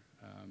number,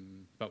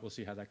 but we'll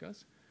see how that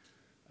goes.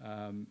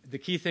 The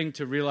key thing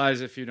to realize,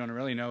 if you don't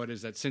really know it,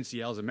 is that since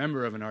Yale's a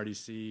member of an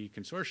RDC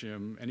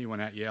consortium, anyone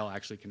at Yale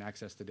actually can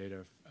access the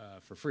data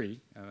for free,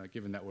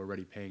 given that we're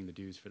already paying the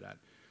dues for that.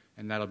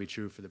 And that'll be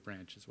true for the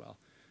branch as well.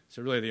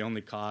 So really the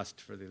only cost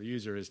for the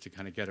user is to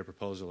kind of get a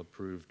proposal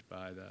approved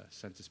by the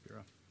Census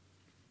Bureau.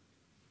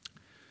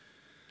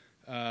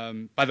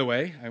 By the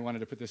way, I wanted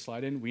to put this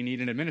slide in. We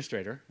need an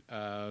administrator.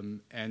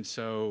 And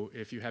so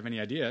if you have any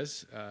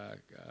ideas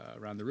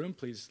around the room,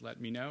 please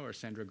let me know or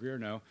Sandra Greer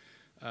know.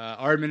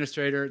 Our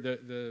administrator,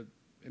 the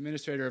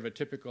administrator of a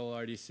typical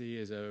RDC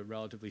is a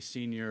relatively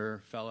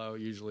senior fellow.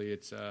 Usually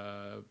it's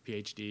a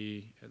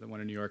PhD. The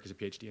one in New York is a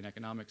PhD in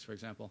economics, for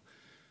example.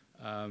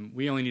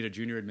 We only need a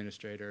junior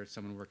administrator,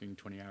 someone working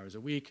 20 hours a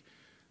week.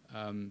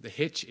 The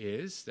hitch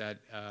is that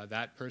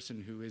that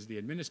person who is the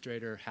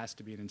administrator has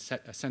to be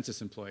a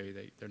census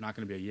employee. They're not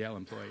going to be a Yale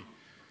employee.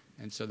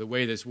 And so the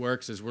way this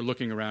works is we're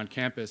looking around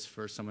campus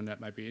for someone that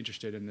might be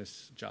interested in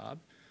this job.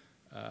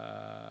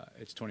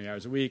 It's 20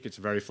 hours a week. It's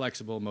very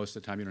flexible. Most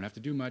of the time you don't have to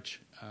do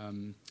much.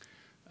 And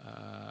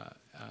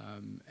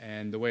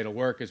the way it'll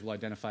work is we'll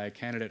identify a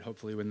candidate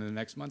hopefully within the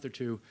next month or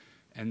two,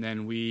 and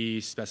then we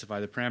specify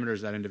the parameters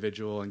of that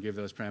individual and give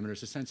those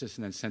parameters to Census,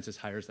 and then Census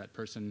hires that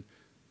person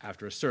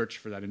after a search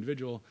for that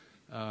individual.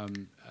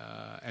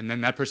 And then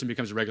that person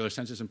becomes a regular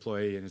Census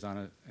employee and is on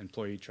an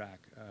employee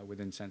track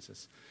within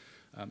Census.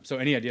 So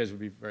any ideas would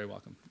be very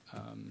welcome.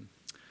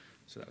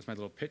 So that was my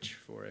little pitch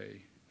for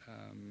a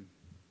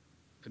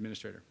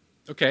administrator.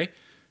 Okay,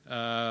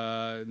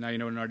 now you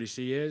know what an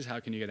RDC is. How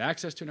can you get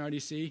access to an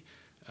RDC?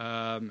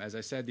 As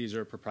I said, these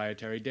are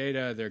proprietary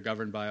data. They're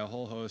governed by a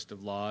whole host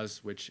of laws,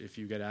 which if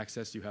you get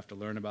access, you have to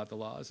learn about the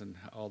laws and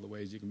all the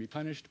ways you can be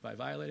punished by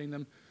violating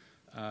them.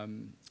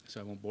 So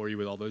I won't bore you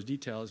with all those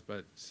details,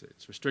 but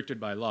it's restricted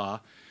by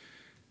law.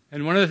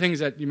 And one of the things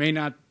that you may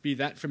not be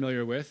that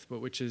familiar with, but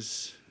which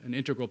is an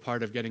integral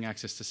part of getting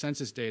access to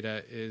census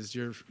data, is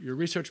your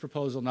research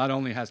proposal not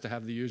only has to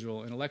have the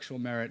usual intellectual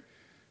merit,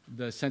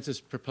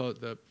 the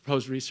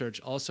proposed research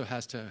also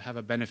has to have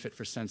a benefit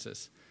for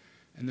Census.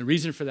 And the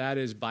reason for that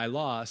is by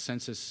law,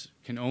 Census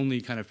can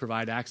only kind of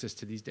provide access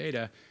to these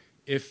data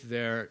if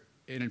they're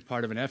in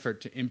part of an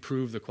effort to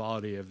improve the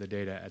quality of the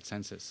data at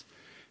Census.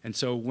 And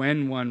so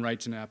when one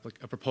writes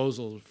a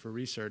proposal for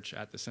research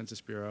at the Census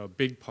Bureau, a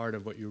big part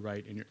of what you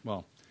write in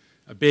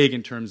a big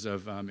in terms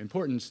of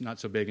importance, not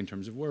so big in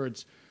terms of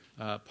words,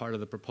 part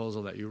of the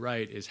proposal that you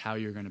write is how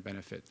you're going to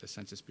benefit the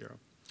Census Bureau.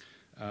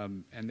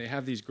 And they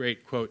have these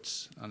great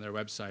quotes on their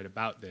website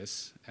about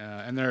this,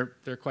 and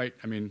they're quite,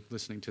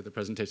 listening to the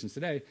presentations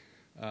today,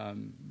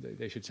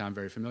 they should sound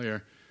very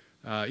familiar.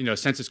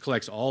 Census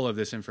collects all of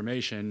this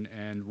information,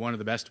 and one of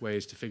the best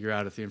ways to figure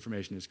out if the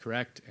information is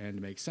correct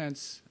and makes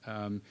sense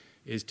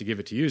is to give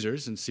it to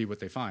users and see what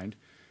they find.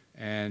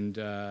 And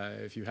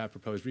if you have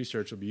proposed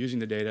research, you'll be using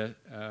the data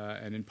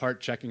and in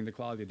part checking the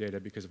quality of data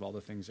because of all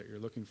the things that you're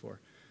looking for.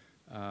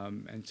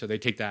 And so they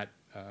take that,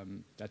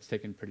 that's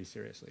taken pretty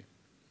seriously.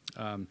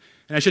 And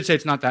I should say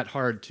it's not that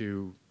hard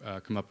to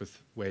come up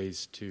with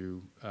ways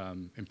to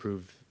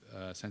improve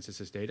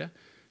Census's data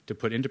to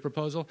put into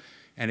proposal.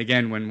 And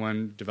again, when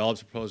one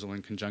develops a proposal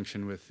in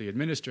conjunction with the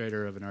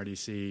administrator of an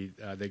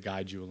RDC, they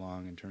guide you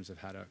along in terms of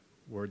how to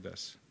word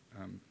this.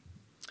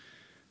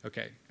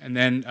 Okay, and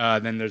then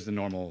there's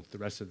the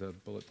rest of the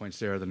bullet points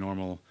there are the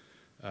normal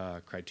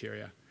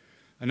criteria.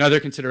 Another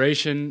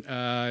consideration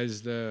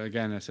is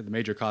again, I said the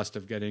major cost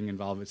of getting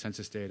involved with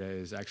census data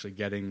is actually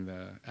getting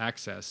the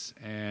access.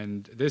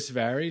 And this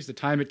varies. The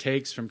time it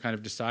takes from kind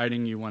of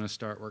deciding you want to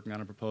start working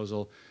on a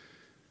proposal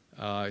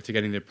to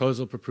getting the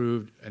proposal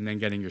approved and then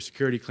getting your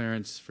security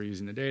clearance for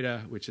using the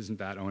data, which isn't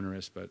that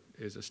onerous but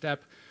is a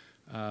step.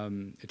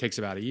 It takes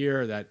about a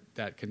year.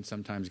 That can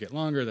sometimes get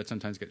longer. That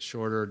sometimes gets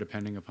shorter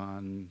depending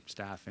upon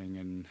staffing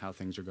and how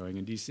things are going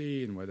in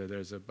DC and whether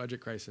there's a budget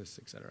crisis,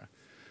 et cetera.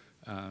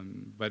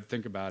 But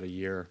think about a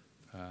year,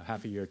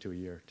 half a year to a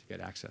year to get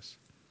access.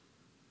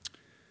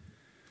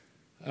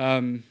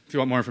 If you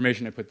want more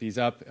information, I put these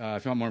up.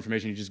 If you want more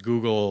information, you just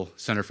Google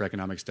Center for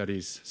Economic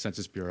Studies,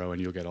 Census Bureau,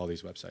 and you'll get all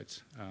these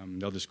websites.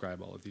 They'll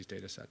describe all of these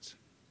data sets.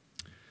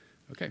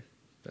 Okay,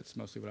 that's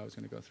mostly what I was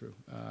going to go through.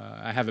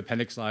 I have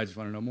appendix slides if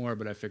you want to know more,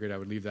 but I figured I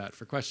would leave that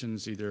for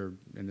questions, either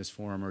in this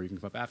forum or you can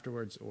come up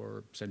afterwards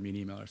or send me an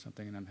email or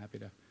something, and I'm happy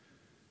to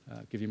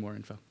give you more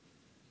info.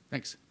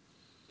 Thanks.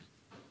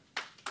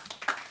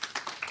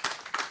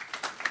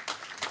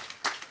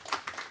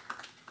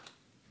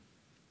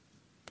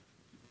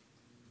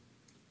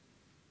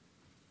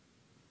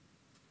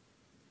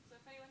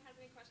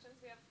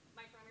 We have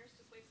mic runners,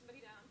 just wave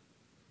somebody down.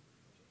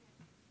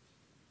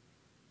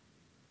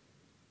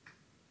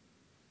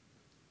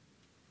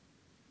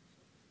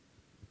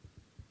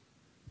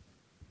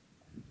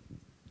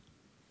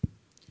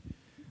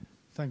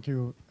 Thank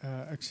you.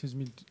 Excuse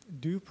me,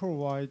 do you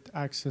provide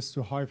access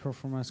to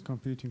high-performance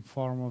computing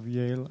farm of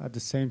Yale at the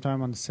same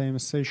time on the same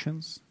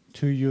stations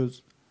to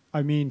use,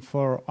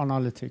 for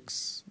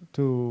analytics,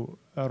 to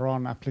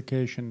run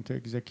application, to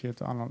execute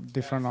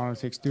different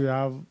analytics?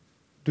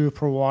 Do you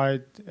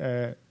provide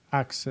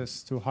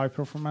access to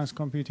high-performance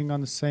computing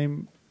on the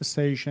same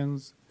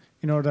stations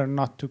in order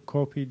not to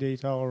copy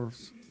data or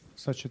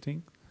such a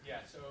thing? Yeah,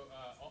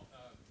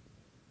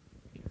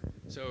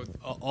 so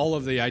all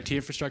of the IT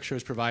infrastructure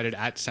is provided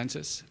at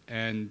Census,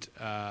 and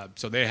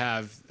so they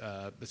have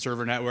the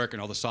server network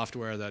and all the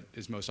software that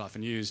is most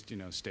often used,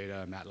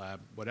 Stata, MATLAB,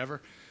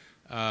 whatever.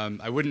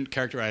 I wouldn't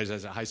characterize it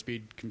as a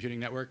high-speed computing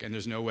network, and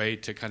there's no way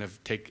to kind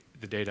of take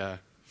the data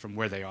from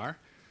where they are.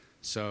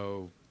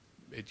 So,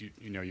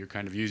 you're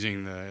kind of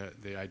using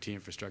the IT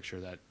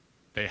infrastructure that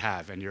they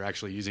have, and you're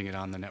actually using it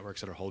on the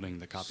networks that are holding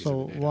the copies of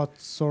the data. So what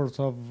sort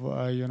of,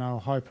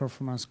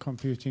 high-performance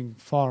computing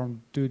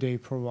farm do they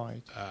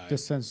provide? The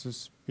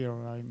Census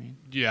Bureau, I mean.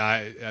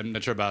 Yeah, I'm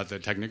not sure about the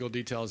technical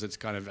details. It's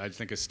kind of, I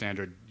think, a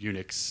standard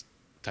Unix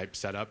type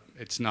setup.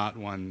 It's not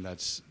one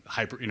that's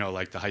hyper,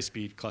 like the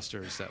high-speed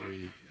clusters that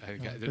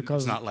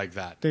it's not like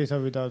that. Data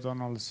without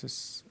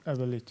analysis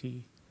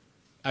ability.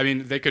 I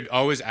mean, they could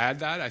always add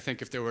that. I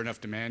think if there were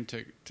enough demand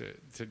to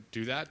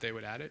do that, they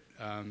would add it.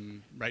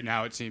 Right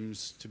now, it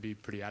seems to be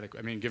pretty adequate.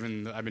 I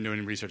mean, I've been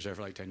doing research there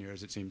for like 10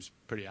 years, it seems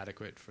pretty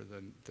adequate for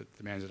the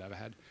demands that I've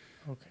had.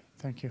 Okay,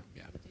 thank you.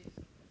 Yeah.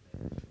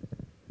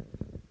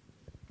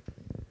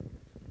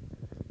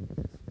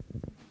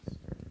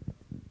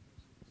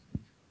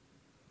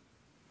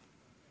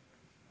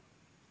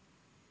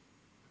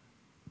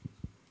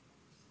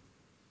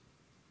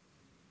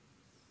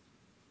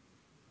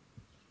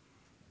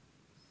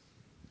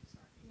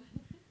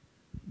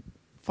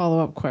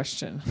 Follow-up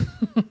question.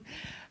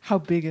 How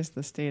big is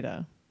this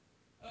data?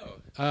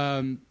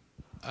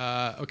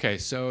 Okay,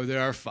 so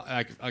there are,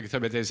 I can tell you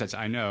about data sets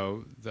I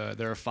know.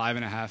 There are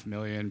 5.5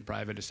 million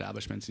private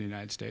establishments in the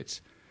United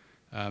States.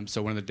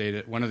 So one of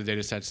the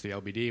data sets, the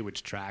LBD,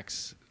 which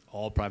tracks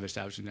all private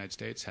establishments in the United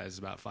States, has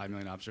about 5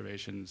 million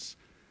observations,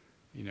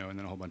 and then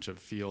a whole bunch of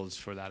fields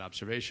for that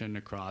observation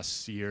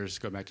across years,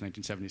 go back to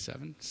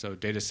 1977. So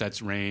data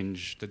sets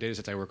range, the data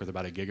sets I work with,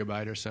 about 1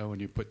 gigabyte or so when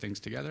you put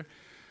things together.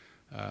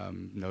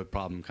 No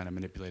problem kind of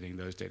manipulating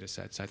those data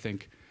sets. I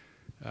think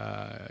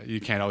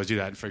you can't always do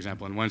that, for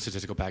example, in one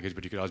statistical package,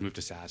 but you could always move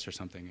to SAS or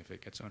something if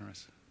it gets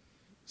onerous.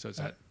 So is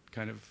that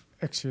kind of...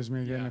 Excuse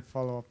me again, a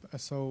follow-up.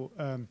 So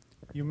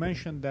you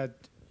mentioned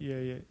that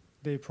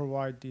they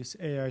provide this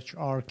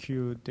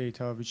AHRQ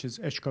data, which is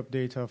HCOP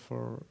data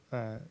for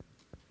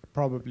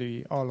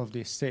probably all of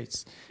these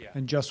states. Yeah.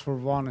 And just for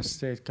one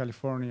state,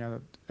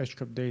 California,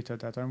 HCOP data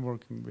that I'm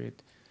working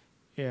with,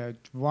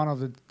 one of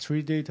the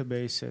 3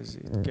 databases,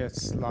 it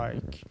gets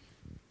like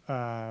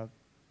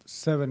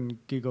 7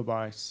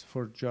 gigabytes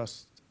for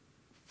just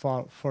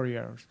 4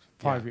 years,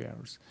 5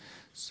 years.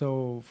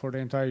 So for the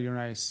entire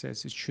United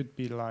States, it should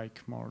be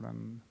like more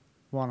than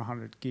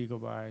 100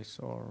 gigabytes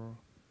or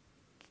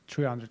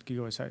 300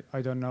 gigabytes.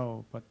 I don't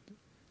know, but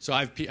so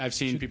I've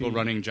seen people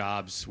running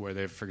jobs where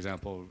they've, for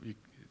example,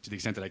 to the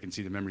extent that I can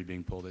see the memory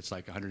being pulled, it's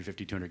like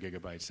 150, 200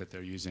 gigabytes that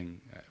they're using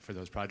for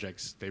those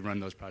projects. They run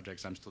those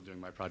projects. I'm still doing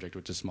my project,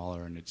 which is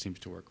smaller, and it seems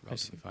to work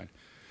relatively fine.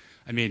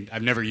 I mean,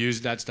 I've never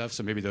used that stuff,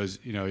 so maybe those,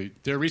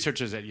 there are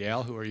researchers at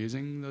Yale who are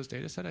using those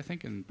data set, I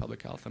think, in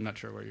public health. I'm not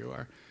sure where you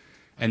are.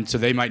 And so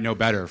they might know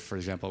better, for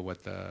example,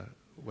 what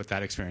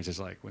that experience is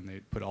like when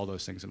they put all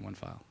those things in one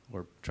file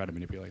or try to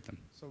manipulate them.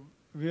 So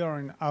we are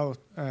in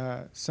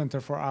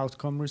Center for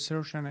Outcome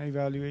Research and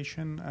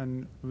Evaluation,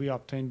 and we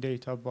obtain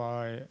data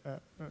by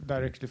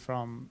directly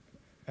from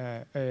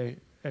a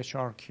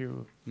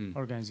HRQ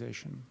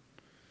organization.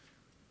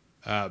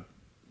 So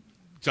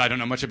I don't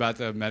know much about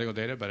the medical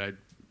data, but I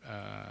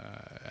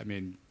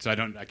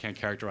can't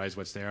characterize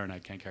what's there, and I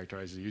can't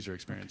characterize the user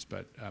experience.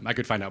 But I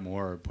could find out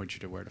more or point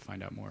you to where to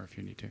find out more if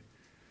you need to.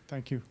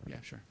 Thank you. Yeah,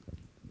 sure.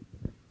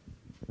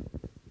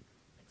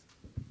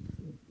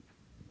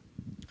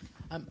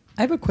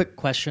 I have a quick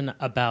question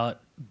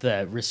about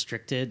the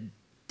restricted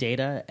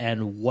data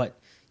and what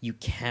you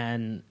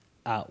can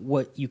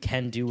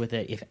do with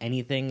it, if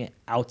anything,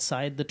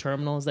 outside the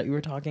terminals that you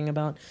were talking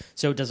about.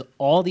 So does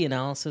all the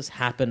analysis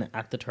happen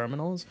at the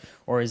terminals,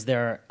 or is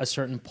there a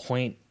certain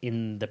point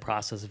in the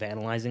process of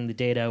analyzing the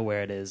data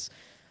where it is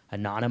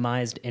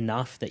anonymized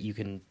enough that you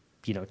can,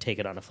 take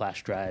it on a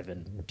flash drive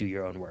and do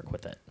your own work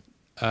with it?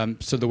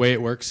 So the way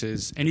it works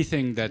is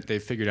anything that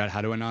they've figured out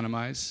how to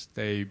anonymize,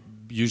 they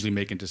usually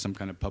make into some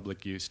kind of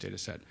public use data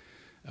set.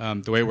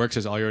 The way it works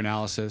is all your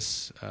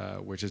analysis,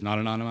 which is not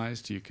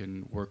anonymized, you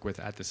can work with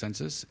at the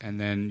census, and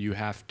then you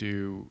have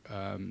to,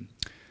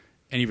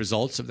 any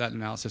results of that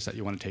analysis that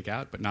you want to take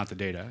out, but not the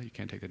data, you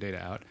can't take the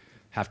data out,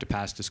 have to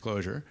pass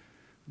disclosure.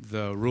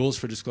 The rules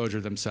for disclosure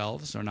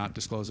themselves are not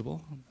disclosable.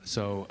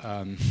 So,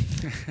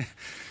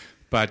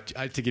 but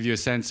to give you a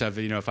sense of,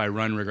 if I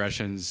run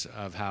regressions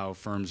of how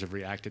firms have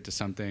reacted to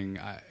something,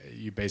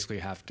 you basically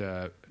have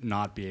to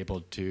not be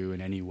able to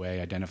in any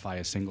way identify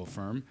a single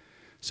firm.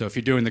 So if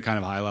you're doing the kind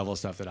of high-level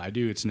stuff that I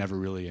do, it's never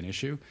really an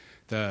issue.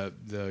 The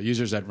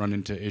users that run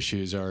into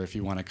issues are if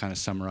you want to kind of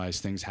summarize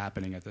things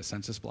happening at the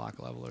census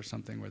block level or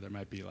something where there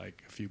might be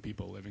like a few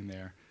people living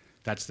there.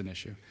 That's an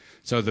issue.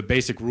 So the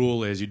basic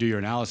rule is you do your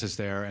analysis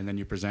there, and then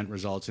you present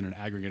results in an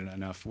aggregate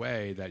enough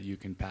way that you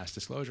can pass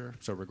disclosure.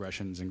 So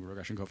regressions and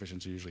regression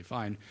coefficients are usually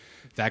fine.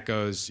 That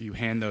goes, you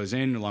hand those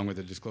in along with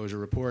a disclosure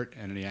report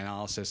and the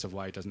analysis of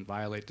why it doesn't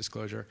violate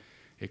disclosure.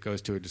 It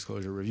goes to a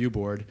disclosure review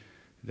board.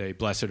 They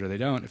bless it or they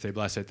don't. If they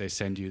bless it, they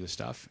send you the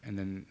stuff. And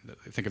then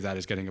think of that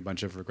as getting a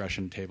bunch of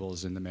regression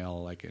tables in the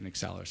mail, like in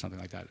Excel or something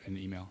like that, in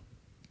email.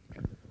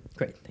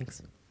 Great,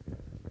 thanks.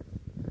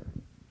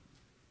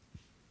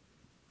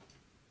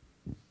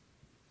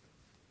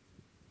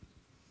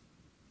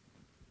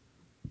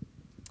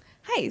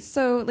 Hi,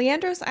 so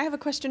Leandros, I have a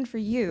question for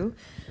you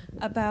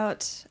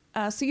about,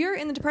 so you're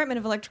in the Department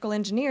of Electrical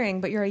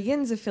Engineering, but you're a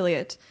YINS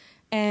affiliate.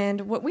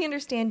 And what we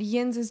understand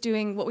YINS is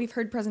doing, what we've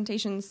heard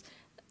presentations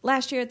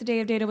last year at the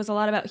Day of Data was a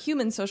lot about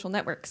human social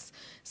networks.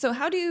 So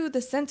how do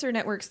the sensor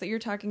networks that you're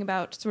talking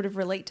about sort of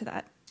relate to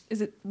that?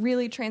 Is it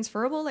really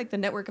transferable, like the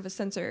network of a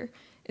sensor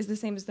is the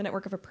same as the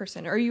network of a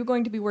person? Or are you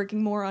going to be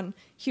working more on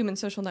human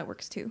social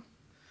networks too?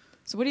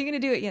 So what are you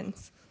going to do at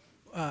YINS?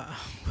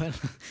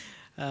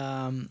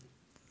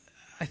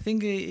 I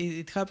think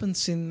it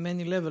happens in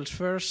many levels.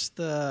 First,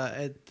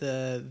 at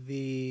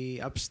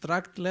the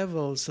abstract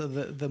levels,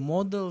 the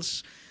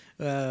models,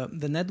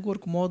 the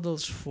network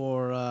models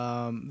for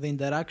the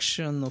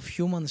interaction of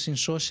humans in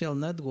social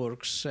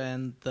networks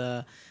and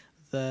the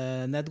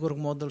network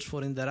models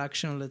for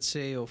interaction, let's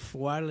say, of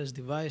wireless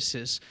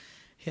devices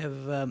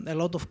have a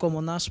lot of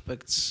common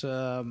aspects.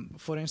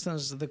 For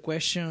instance, the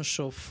questions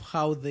of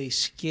how they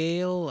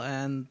scale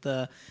and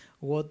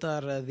what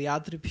are the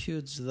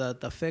attributes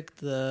that affect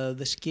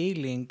the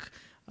scaling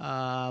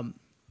are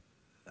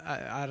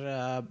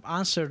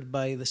answered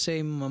by the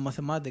same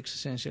mathematics,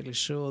 essentially.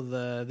 So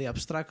the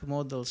abstract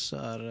models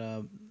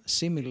are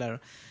similar.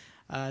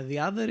 The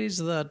other is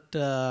that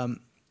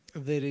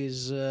there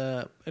is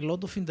a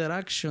lot of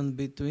interaction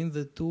between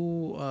the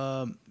two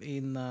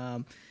in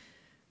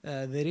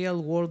the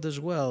real world as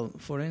well.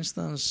 For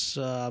instance,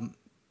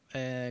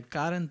 a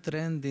current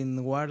trend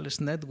in wireless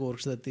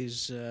networks that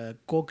is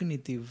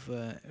cognitive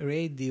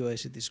radio,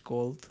 as it is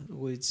called,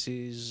 which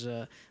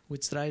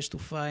tries to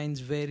find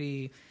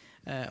very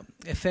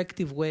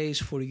effective ways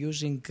for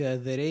using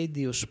the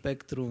radio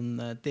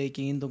spectrum,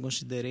 taking into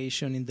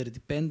consideration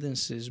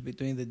interdependencies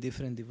between the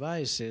different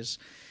devices,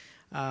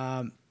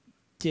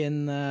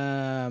 can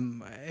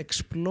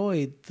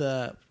exploit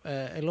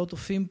a lot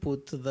of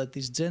input that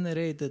is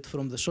generated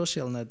from the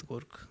social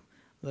network,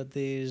 that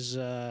is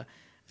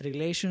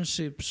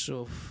relationships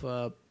of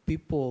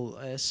people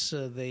as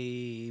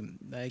they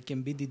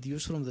can be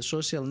deduced from the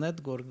social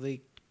network.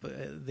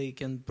 They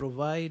can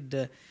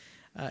provide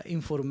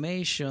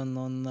information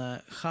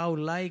on how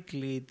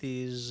likely it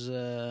is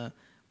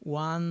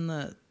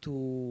one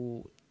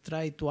to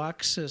try to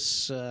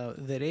access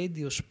the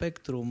radio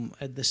spectrum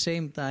at the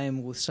same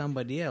time with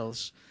somebody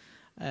else.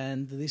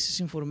 And this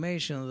is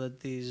information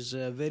that is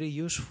very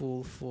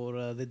useful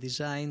for the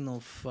design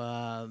of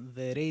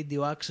the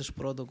radio access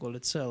protocol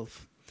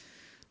itself.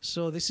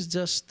 So this is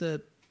just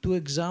two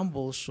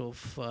examples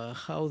of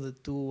how the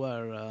two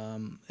are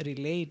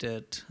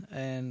related,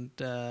 and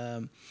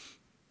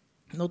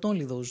not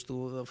only those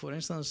two. For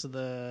instance,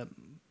 the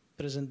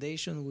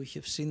presentation we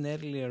have seen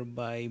earlier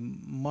by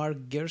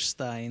Mark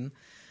Gerstein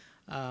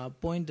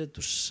pointed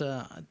to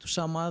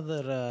some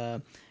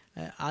other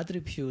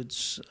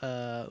attributes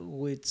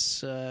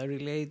which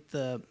relate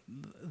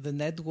the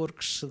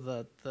networks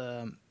that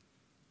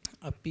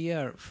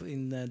appear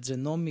in the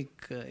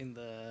in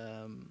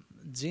the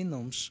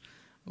genomes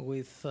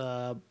with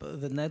the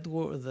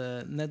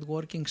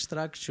networking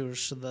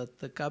structures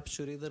that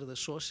capture either the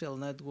social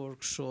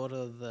networks or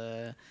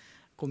the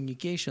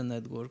communication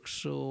networks.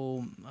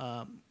 So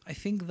I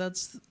think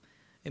that's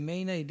a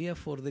main idea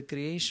for the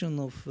creation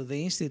of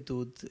the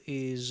Institute,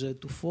 is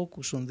to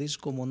focus on these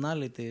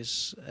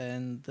commonalities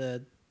and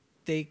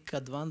take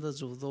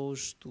advantage of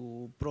those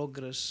to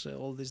progress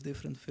all these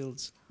different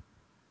fields.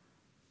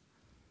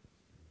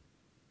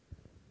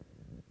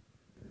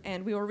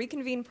 And we will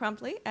reconvene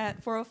promptly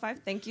at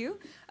 4:05. Thank you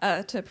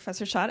to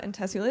Professor Schott and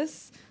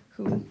Tassiulas,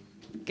 who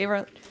gave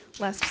our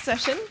last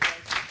session.